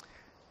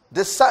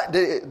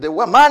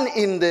 The man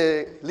in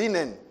the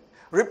linen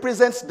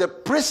represents the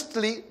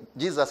priestly,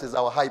 Jesus is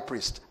our high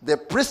priest, the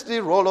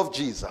priestly role of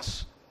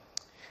Jesus.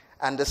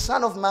 And the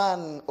Son of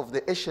Man of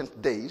the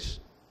ancient days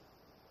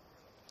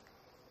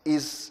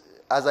is,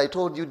 as I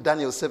told you,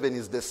 Daniel 7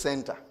 is the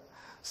center.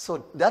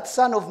 So that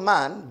Son of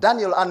Man,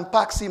 Daniel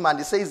unpacks him and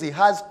he says he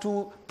has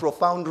two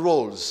profound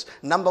roles.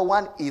 Number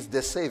one is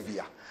the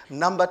Savior.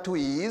 Number two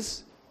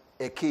is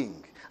a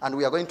king. And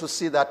we are going to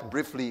see that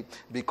briefly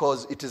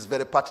because it is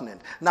very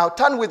pertinent. Now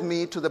turn with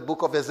me to the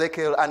book of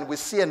Ezekiel and we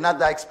see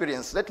another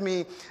experience. Let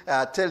me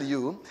tell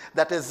you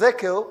that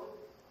Ezekiel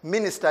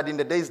ministered in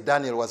the days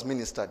Daniel was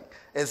ministered.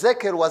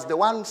 Ezekiel was the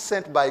one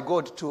sent by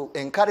God to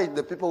encourage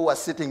the people who were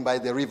sitting by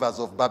the rivers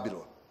of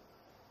Babylon.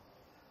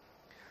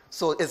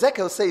 So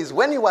Ezekiel says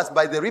when he was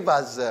by the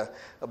rivers,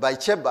 by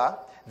Cheba,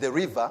 the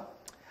river,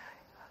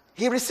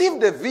 he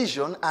received a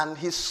vision and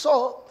he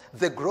saw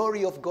the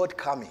glory of God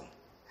coming.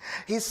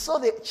 He saw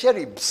the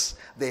cherubs.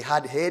 They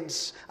had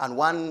heads, and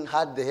one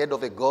had the head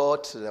of a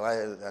goat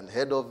and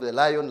head of the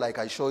lion, like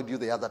I showed you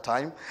the other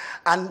time.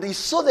 And he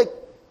saw the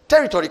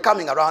territory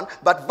coming around,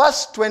 but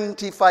verse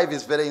 25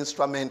 is very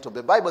instrumental.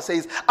 The Bible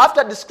says,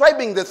 after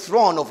describing the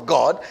throne of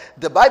God,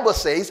 the Bible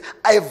says,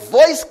 a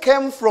voice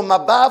came from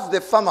above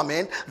the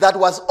firmament that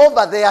was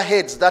over their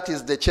heads, that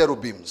is the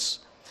cherubims.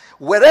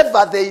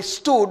 Wherever they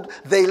stood,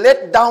 they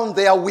let down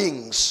their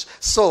wings.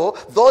 So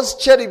those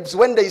cherubs,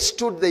 when they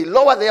stood, they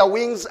lower their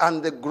wings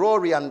and the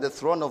glory and the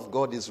throne of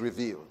God is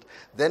revealed.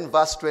 Then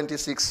verse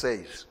 26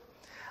 says,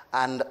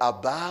 and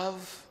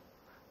above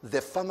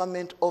the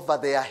firmament over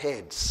their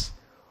heads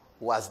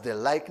was the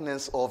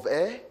likeness of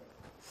a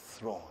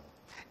throne,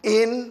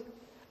 in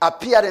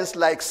appearance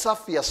like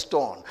sapphire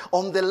stone.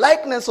 On the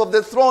likeness of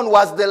the throne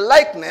was the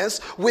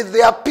likeness with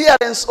the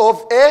appearance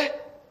of a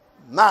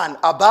man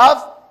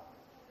above.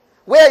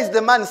 Where is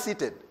the man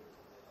seated?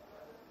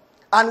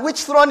 And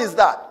which throne is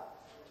that?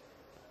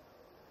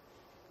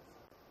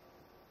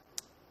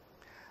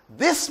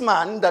 This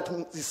man that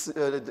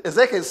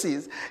Ezekiel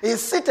sees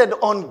is seated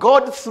on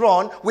God's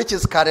throne, which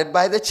is carried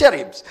by the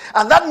cherubs.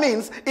 And that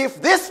means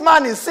if this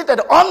man is seated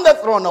on the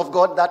throne of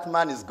God, that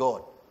man is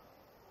God.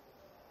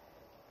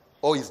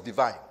 Or is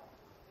divine.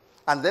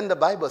 And then the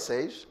Bible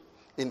says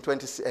in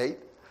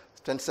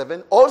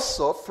 27,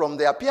 also from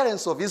the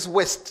appearance of his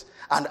waist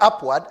and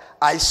upward,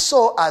 I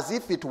saw as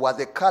if it was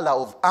the color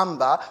of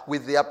amber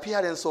with the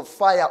appearance of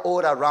fire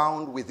all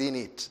around within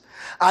it.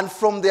 And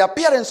from the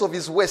appearance of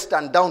his waist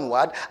and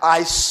downward,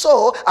 I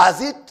saw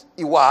as it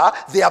were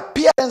the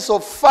appearance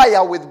of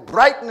fire with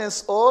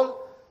brightness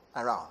all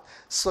around.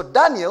 So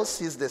Daniel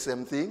sees the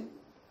same thing.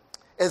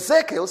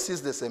 Ezekiel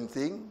sees the same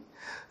thing.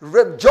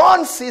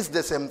 John sees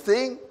the same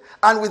thing.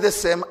 And with the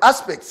same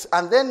aspects.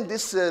 And then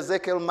this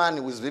Ezekiel man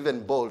who is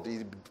even bold, he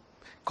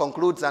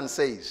concludes and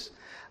says,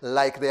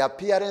 like the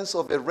appearance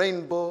of a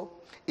rainbow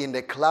in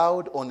a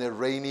cloud on a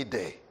rainy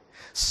day,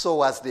 so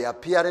was the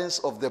appearance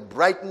of the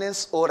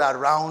brightness all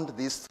around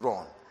this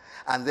throne.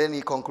 And then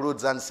he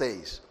concludes and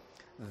says,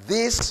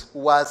 this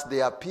was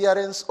the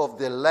appearance of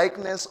the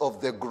likeness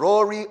of the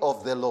glory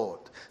of the Lord.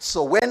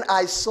 So when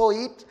I saw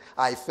it,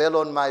 I fell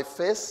on my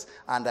face,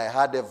 and I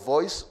heard a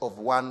voice of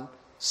one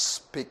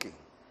speaking.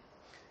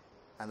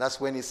 And that's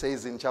when he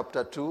says in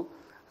chapter 2,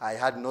 I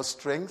had no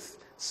strength,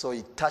 so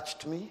he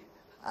touched me,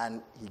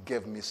 and he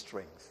gave me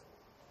strength.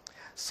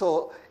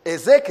 So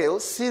Ezekiel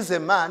sees a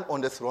man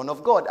on the throne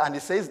of God, and he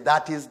says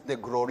that is the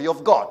glory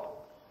of God.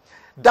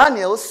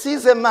 Daniel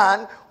sees a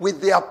man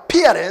with the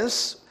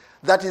appearance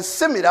that is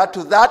similar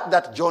to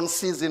that John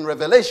sees in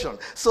Revelation.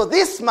 So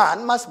this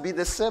man must be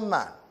the same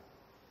man.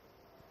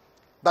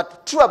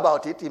 But true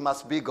about it, he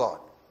must be God.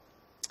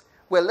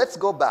 Well, let's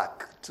go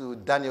back to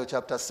Daniel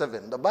chapter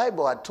 7. The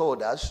Bible had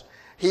told us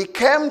he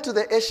came to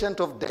the Ancient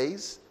of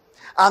Days,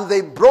 and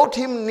they brought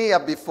him near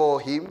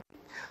before him.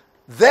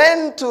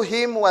 Then to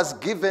him was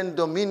given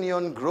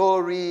dominion,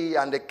 glory,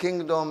 and a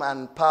kingdom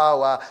and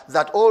power,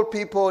 that all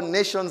people,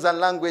 nations, and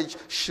language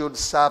should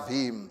serve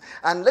him.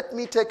 And let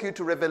me take you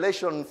to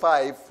Revelation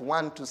 5,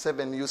 1 to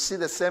 7. You see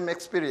the same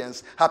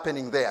experience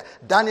happening there.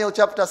 Daniel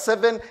chapter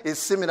 7 is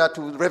similar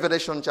to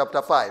Revelation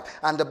chapter 5.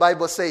 And the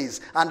Bible says,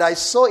 "And I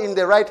saw in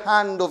the right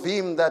hand of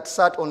him that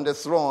sat on the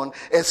throne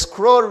a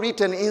scroll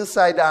written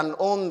inside and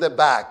on the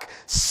back,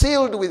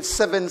 sealed with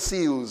 7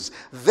 seals.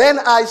 Then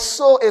I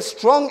saw a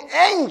strong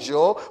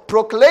angel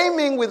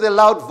proclaiming with a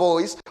loud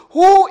voice,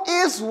 'Who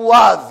is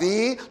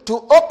worthy to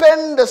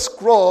open the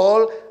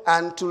scroll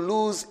and to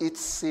loose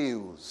its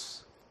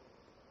seals?'"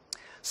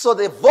 So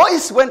the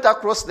voice went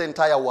across the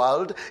entire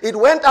world. It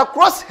went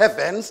across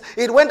heavens.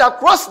 It went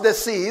across the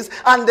seas.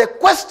 And the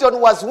question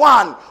was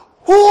one: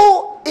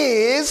 who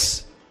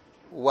is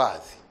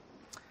worthy?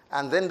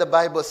 And then the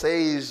Bible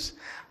says,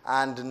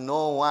 "And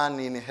no one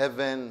in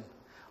heaven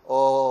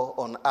or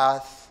on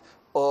earth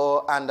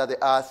or under the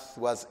earth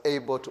was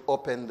able to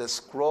open the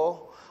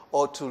scroll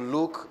or to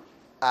look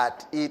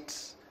at it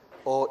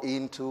or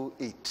into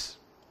it."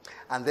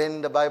 And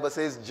then the Bible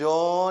says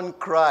John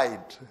cried.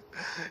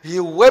 He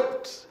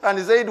wept and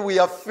he said, "We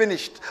are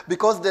finished,"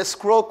 because the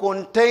scroll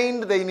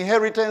contained the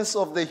inheritance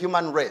of the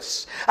human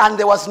race. And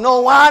there was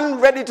no one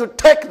ready to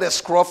take the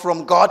scroll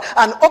from God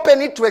and open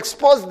it to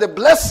expose the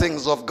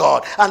blessings of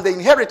God and the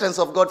inheritance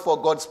of God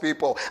for God's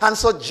people. And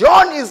so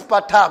John is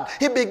perturbed.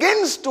 He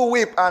begins to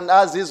weep, and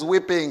as he's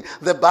weeping,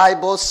 the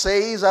Bible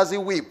says as he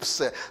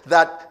weeps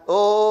that,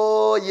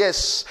 "Oh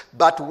yes,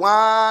 but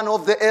one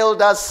of the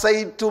elders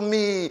said to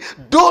me,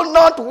 'Do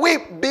not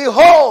weep,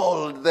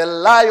 behold, the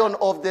Lion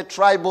of the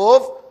tribe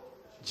of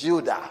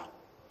Judah.'"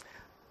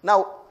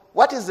 Now,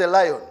 what is the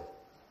lion?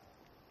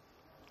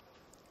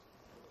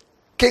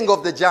 King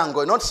of the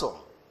jungle, not so?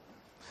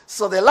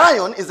 So the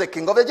lion is the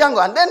king of the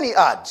jungle. And then he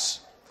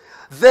adds,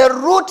 "The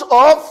root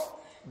of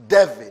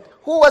David."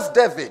 Who was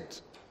David?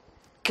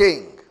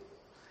 King.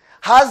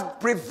 "Has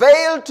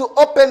prevailed to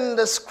open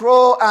the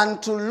scroll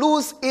and to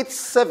loose its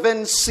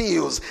 7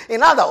 seals."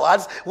 In other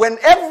words, when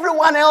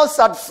everyone else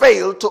had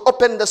failed to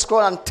open the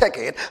scroll and take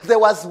it, there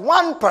was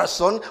one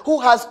person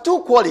who has 2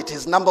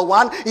 qualities. Number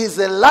one, he's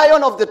a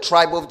lion of the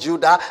tribe of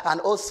Judah,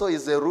 and also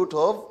is the root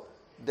of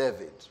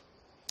David.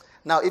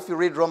 Now, if you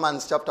read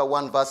Romans chapter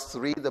 1, verse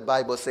 3, the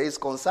Bible says,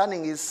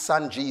 "Concerning his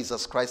son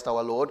Jesus Christ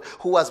our Lord,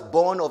 who was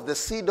born of the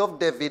seed of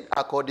David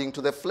according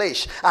to the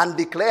flesh, and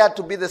declared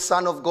to be the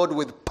Son of God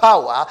with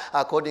power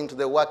according to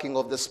the working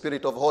of the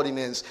Spirit of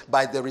holiness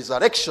by the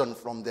resurrection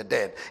from the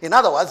dead." In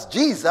other words,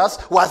 Jesus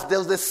was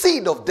the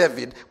seed of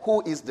David,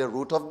 who is the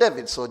root of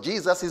David. So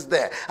Jesus is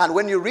there. And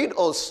when you read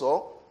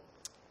also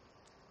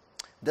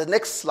the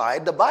next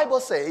slide, the Bible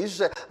says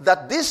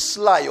that this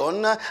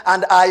lion,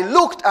 "And I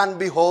looked, and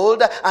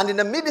behold, and in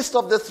the midst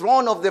of the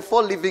throne of the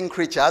 4 living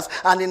creatures,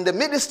 and in the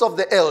midst of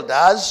the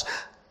elders,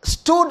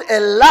 stood a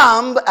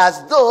lamb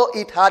as though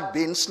it had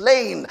been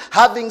slain,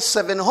 having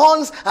 7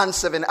 horns and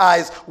 7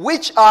 eyes,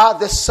 which are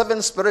the 7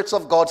 spirits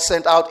of God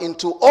sent out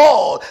into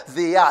all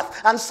the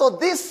earth." And so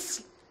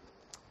this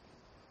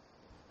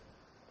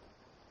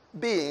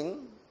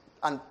being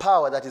and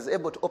power that is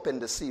able to open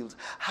the seals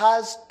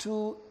has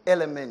 2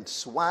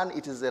 elements. One,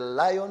 it is a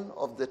lion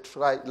of the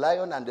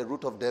lion and the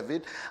root of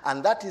David,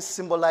 and that is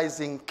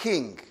symbolizing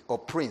king or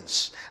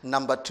prince.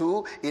 Number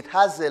 2, it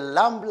has a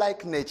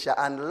lamb-like nature,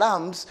 and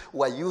lambs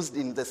were used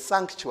in the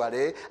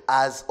sanctuary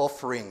as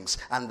offerings.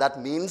 And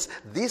that means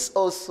this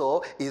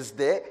also is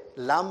the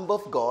Lamb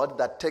of God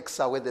that takes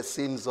away the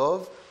sins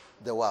of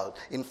the world.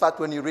 In fact,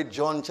 when you read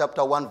John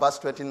chapter 1 verse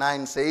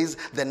 29 says,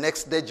 "The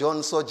next day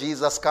John saw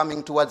Jesus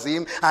coming towards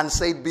him and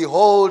said,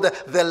 'Behold,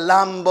 the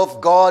Lamb of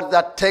God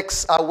that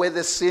takes away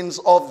the sins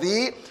of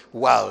the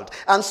world.'"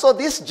 And so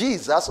this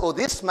Jesus, or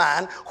this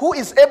man who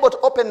is able to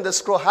open the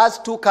scroll, has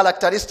 2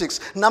 characteristics.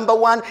 Number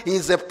 1, he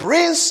is a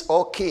prince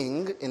or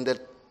king in the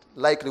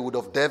likelihood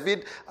of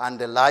David, and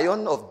the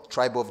lion of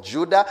tribe of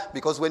Judah,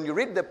 because when you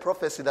read the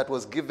prophecy that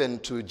was given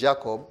to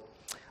Jacob,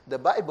 the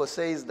Bible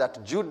says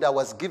that Judah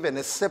was given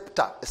a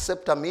scepter. A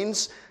scepter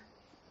means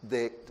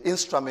the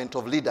instrument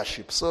of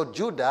leadership. So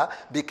Judah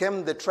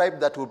became the tribe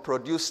that would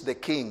produce the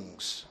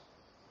kings.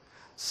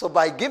 So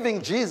by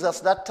giving Jesus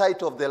that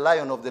title of the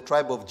Lion of the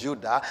tribe of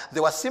Judah, they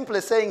were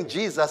simply saying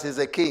Jesus is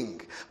a king.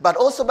 But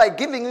also by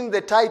giving him the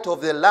title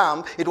of the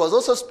Lamb, it was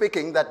also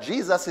speaking that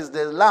Jesus is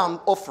the Lamb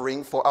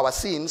offering for our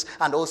sins,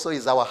 and also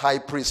is our high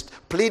priest,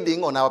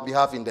 pleading on our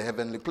behalf in the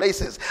heavenly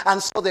places.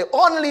 And so the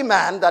only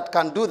man that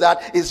can do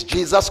that is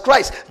Jesus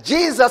Christ.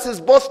 Jesus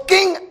is both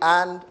king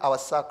and our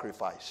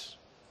sacrifice.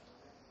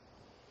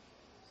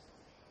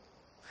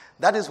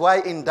 That is why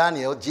in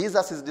Daniel,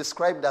 Jesus is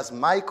described as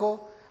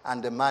Michael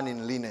and the man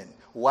in linen.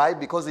 Why?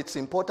 Because it's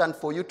important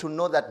for you to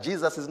know that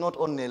Jesus is not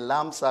only a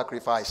lamb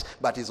sacrifice,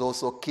 but is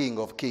also King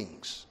of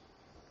Kings.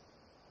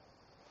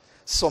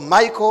 So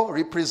Michael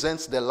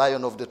represents the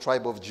Lion of the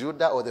tribe of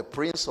Judah, or the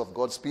prince of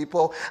God's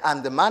people.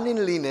 And the man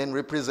in linen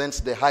represents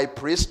the high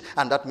priest,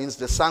 and that means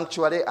the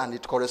sanctuary, and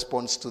it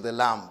corresponds to the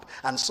lamb.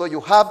 And so you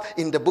have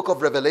in the book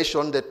of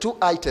Revelation the two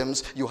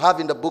items. You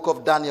have in the book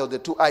of Daniel the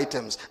two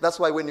items. That's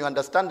why when you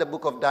understand the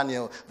book of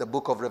Daniel, the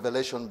book of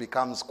Revelation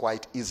becomes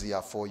quite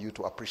easier for you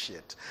to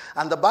appreciate.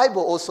 And the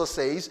Bible also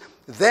says,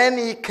 then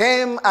he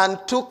came and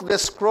took the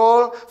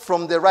scroll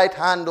from the right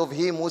hand of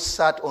him who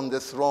sat on the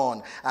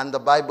throne. And the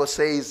Bible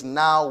says,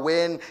 now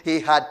when he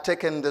had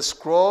taken the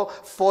scroll,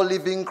 4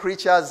 living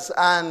creatures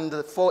and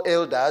 4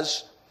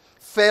 elders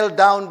fell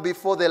down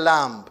before the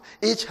Lamb,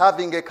 each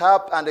having a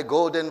cup and a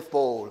golden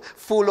bowl,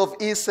 full of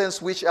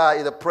incense, which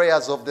are the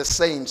prayers of the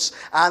saints.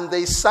 And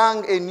they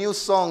sang a new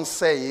song,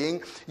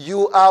 saying,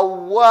 you are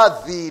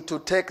worthy to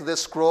take the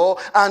scroll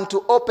and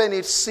to open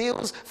its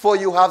seals, for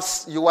you are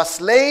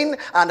slain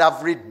and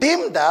have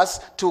redeemed us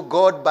to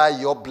God by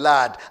your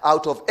blood,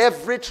 out of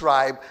every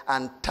tribe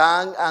and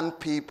tongue and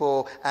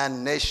people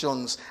and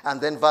nations.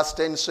 And then verse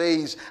 10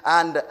 says,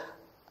 and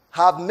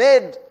have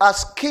made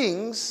us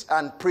kings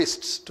and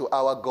priests to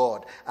our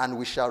God, and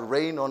we shall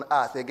reign on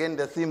earth. Again,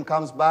 the theme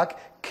comes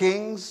back,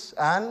 kings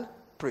and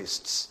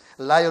priests.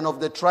 Lion of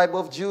the tribe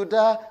of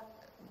Judah,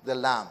 the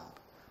Lamb.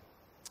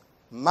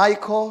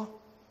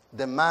 Michael,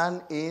 the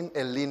man in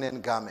a linen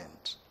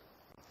garment.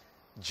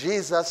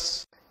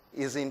 Jesus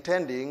is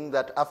intending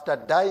that after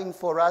dying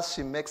for us,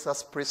 he makes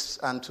us priests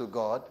unto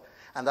God.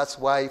 And that's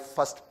why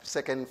 1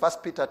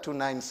 Peter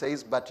 2:9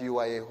 says, but you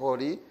are a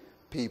holy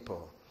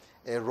people,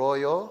 a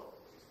royal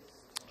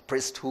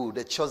priesthood,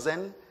 a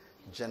chosen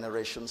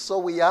generation. So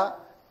we are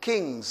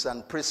kings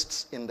and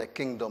priests in the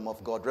kingdom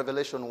of God.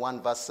 Revelation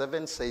 1 verse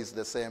 7 says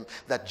the same,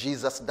 that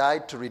Jesus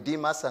died to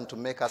redeem us and to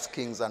make us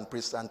kings and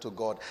priests unto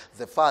God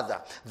the Father.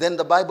 Then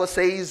the Bible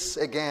says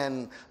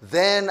again,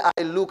 then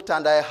I looked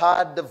and I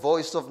heard the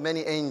voice of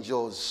many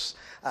angels.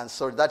 And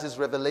so that is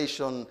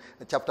Revelation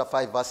chapter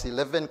 5 verse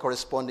 11,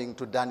 corresponding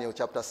to Daniel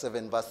chapter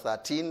 7 verse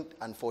 13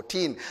 and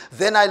 14.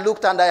 Then I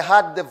looked and I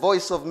heard the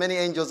voice of many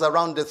angels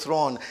around the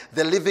throne,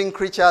 the living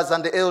creatures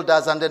and the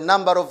elders, and the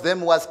number of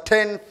them was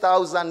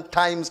 10,000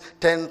 times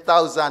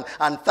 10,000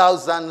 and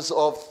thousands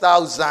of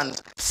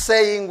thousands,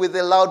 saying with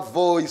a loud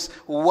voice,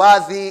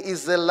 worthy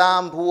is the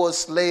Lamb who was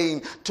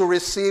slain to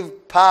receive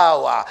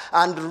power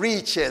and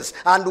riches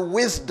and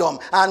wisdom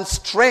and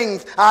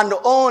strength and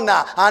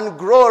honor and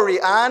glory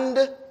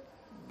and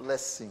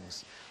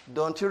blessings.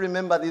 Don't you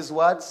remember these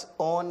words?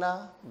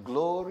 Honor,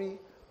 glory,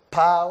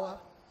 power,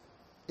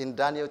 in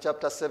Daniel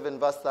chapter 7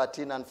 verse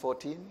 13 and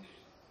 14.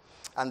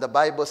 And the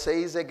Bible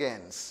says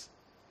again,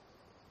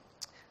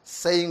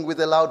 saying with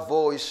a loud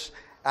voice,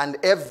 and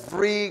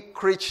every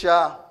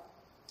creature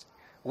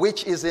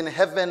which is in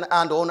heaven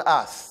and on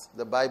earth,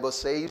 the Bible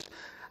says,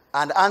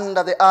 and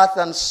under the earth,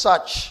 and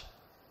such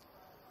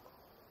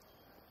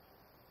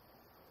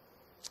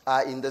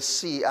are in the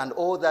sea, and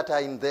all that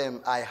are in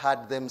them, I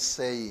heard them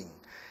saying,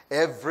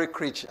 every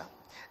creature,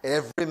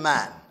 every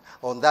man,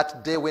 on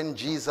that day when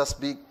Jesus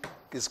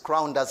is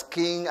crowned as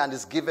king and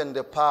is given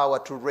the power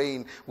to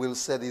reign, will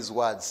say these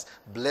words,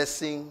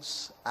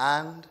 blessings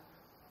and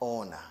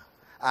honor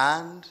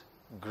and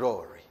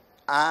glory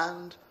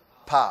and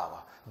power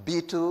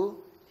be to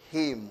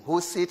him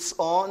who sits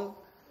on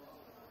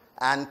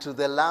and to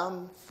the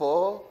Lamb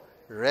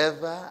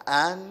forever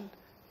and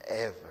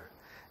ever.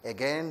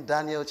 Again,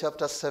 Daniel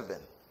chapter 7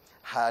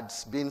 had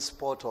been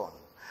spot on.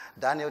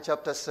 Daniel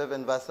chapter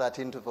 7 verse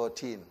 13 to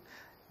 14.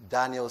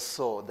 Daniel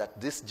saw that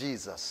this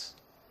Jesus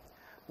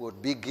would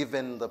be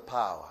given the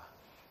power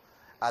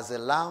as a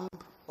Lamb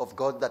of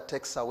God that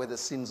takes away the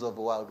sins of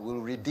the world, will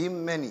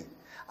redeem many.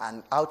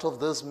 And out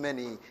of those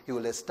many, he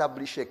will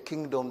establish a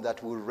kingdom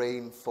that will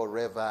reign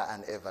forever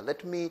and ever.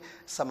 Let me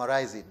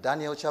summarize it.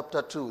 Daniel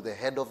chapter 2, the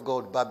head of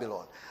gold,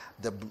 Babylon.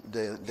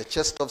 The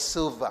chest of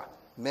silver,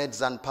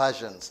 Medes and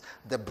Persians.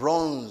 The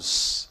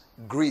bronze,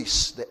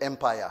 Greece, the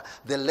empire.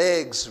 The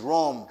legs,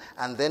 Rome.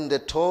 And then the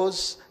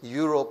toes,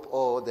 Europe,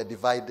 or the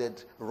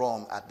divided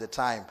Rome at the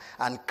time.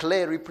 And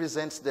clay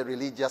represents the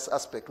religious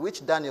aspect,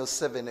 which Daniel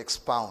 7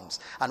 expounds.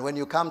 And when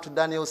you come to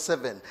Daniel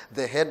 7,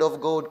 the head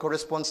of gold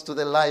corresponds to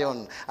the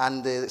lion,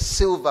 and the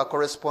silver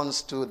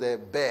corresponds to the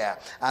bear,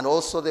 and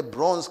also the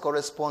bronze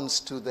corresponds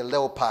to the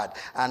leopard,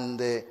 and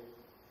the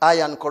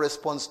iron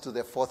corresponds to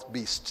the fourth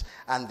beast.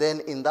 And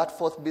then in that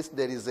fourth beast,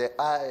 there is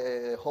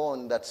a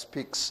horn that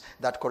speaks,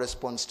 that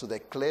corresponds to the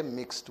clay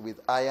mixed with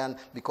iron,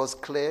 because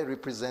clay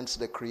represents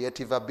the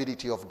creative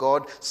ability of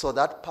God. So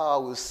that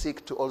power will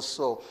seek to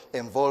also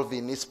involve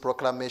in its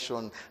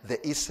proclamation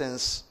the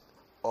essence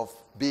of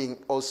being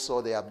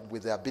also there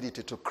with the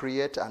ability to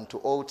create and to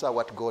alter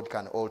what God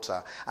can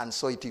alter. And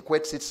so it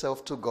equates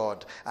itself to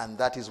God, and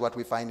that is what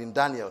we find in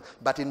Daniel.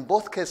 But in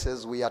both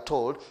cases, we are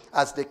told,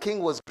 as the king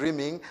was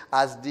dreaming,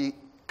 as the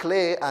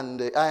clay and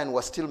the iron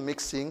was still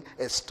mixing,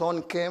 a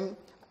stone came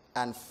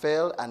and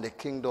fell, and the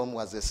kingdom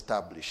was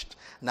established.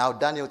 Now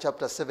Daniel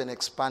chapter 7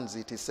 expands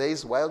it. He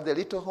says, while the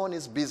little horn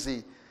is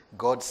busy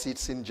God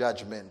sits in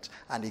judgment,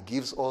 and he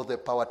gives all the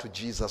power to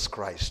Jesus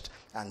Christ.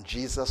 And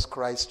Jesus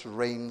Christ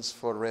reigns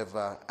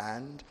forever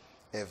and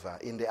ever.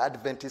 In the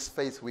Adventist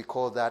faith, we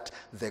call that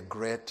the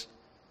great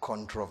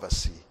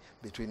controversy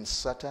between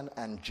Satan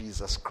and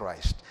Jesus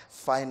Christ.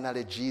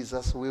 Finally,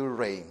 Jesus will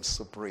reign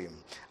supreme,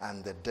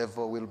 and the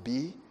devil will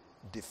be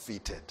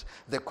defeated.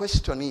 The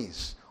question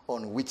is,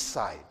 on which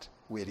side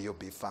will you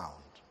be found?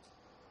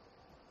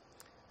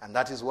 And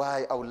that is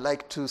why I would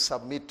like to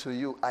submit to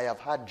you, I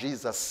have heard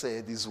Jesus say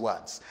these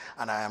words,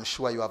 and I am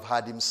sure you have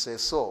heard him say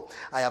so.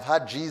 I have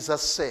heard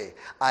Jesus say,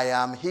 I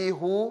am he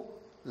who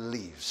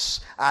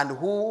lives and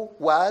who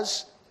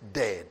was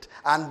dead.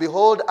 And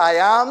behold, I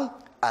am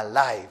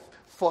alive.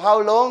 For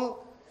how long?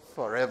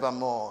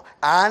 Forevermore.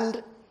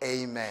 And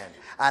amen.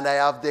 And I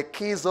have the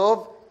keys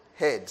of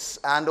Hades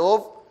and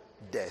of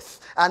death.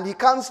 And he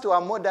comes to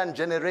our modern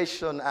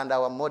generation and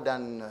our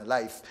modern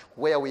life,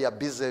 where we are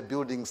busy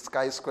building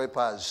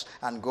skyscrapers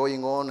and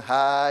going on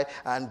high,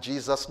 and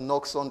Jesus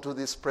knocks onto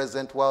this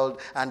present world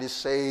and he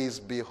says,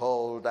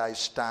 behold, I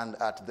stand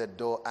at the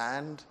door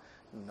and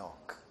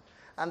knock.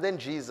 And then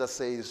Jesus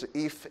says,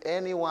 if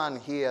anyone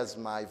hears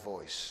my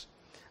voice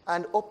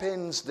and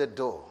opens the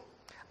door,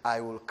 I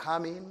will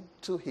come in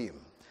to him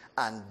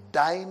and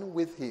dine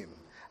with him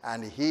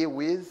and he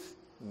with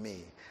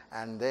me.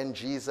 And then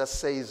Jesus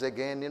says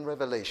again in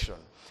Revelation,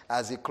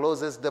 as he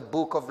closes the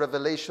book of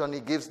Revelation,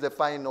 he gives the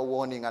final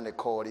warning and a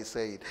call. He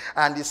said,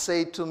 and he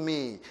said to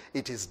me,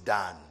 it is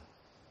done.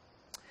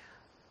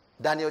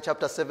 Daniel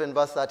chapter 7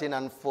 verse 13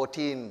 and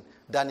 14,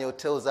 Daniel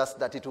tells us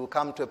that it will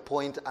come to a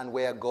point and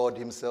where God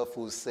himself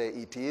will say,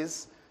 it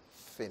is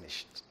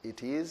finished.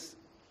 It is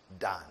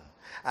done.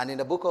 And in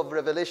the book of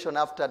Revelation,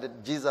 after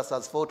Jesus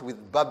has fought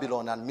with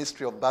Babylon and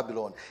mystery of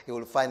Babylon, he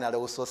will finally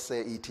also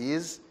say, it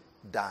is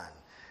done.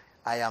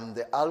 I am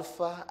the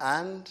Alpha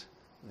and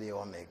the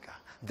Omega,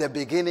 the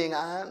beginning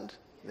and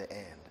the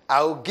end.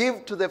 I will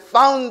give to the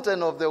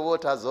fountain of the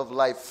waters of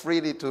life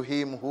freely to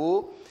him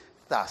who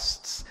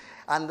thirsts.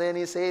 And then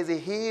he says,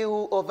 he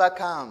who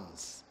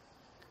overcomes,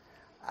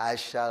 I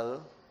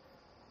shall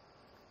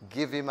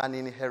give him an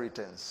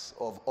inheritance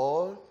of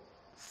all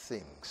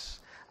things.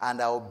 And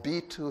I will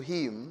be to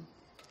him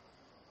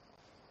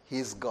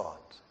his God.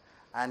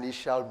 And he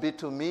shall be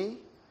to me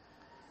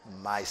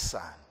my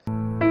son.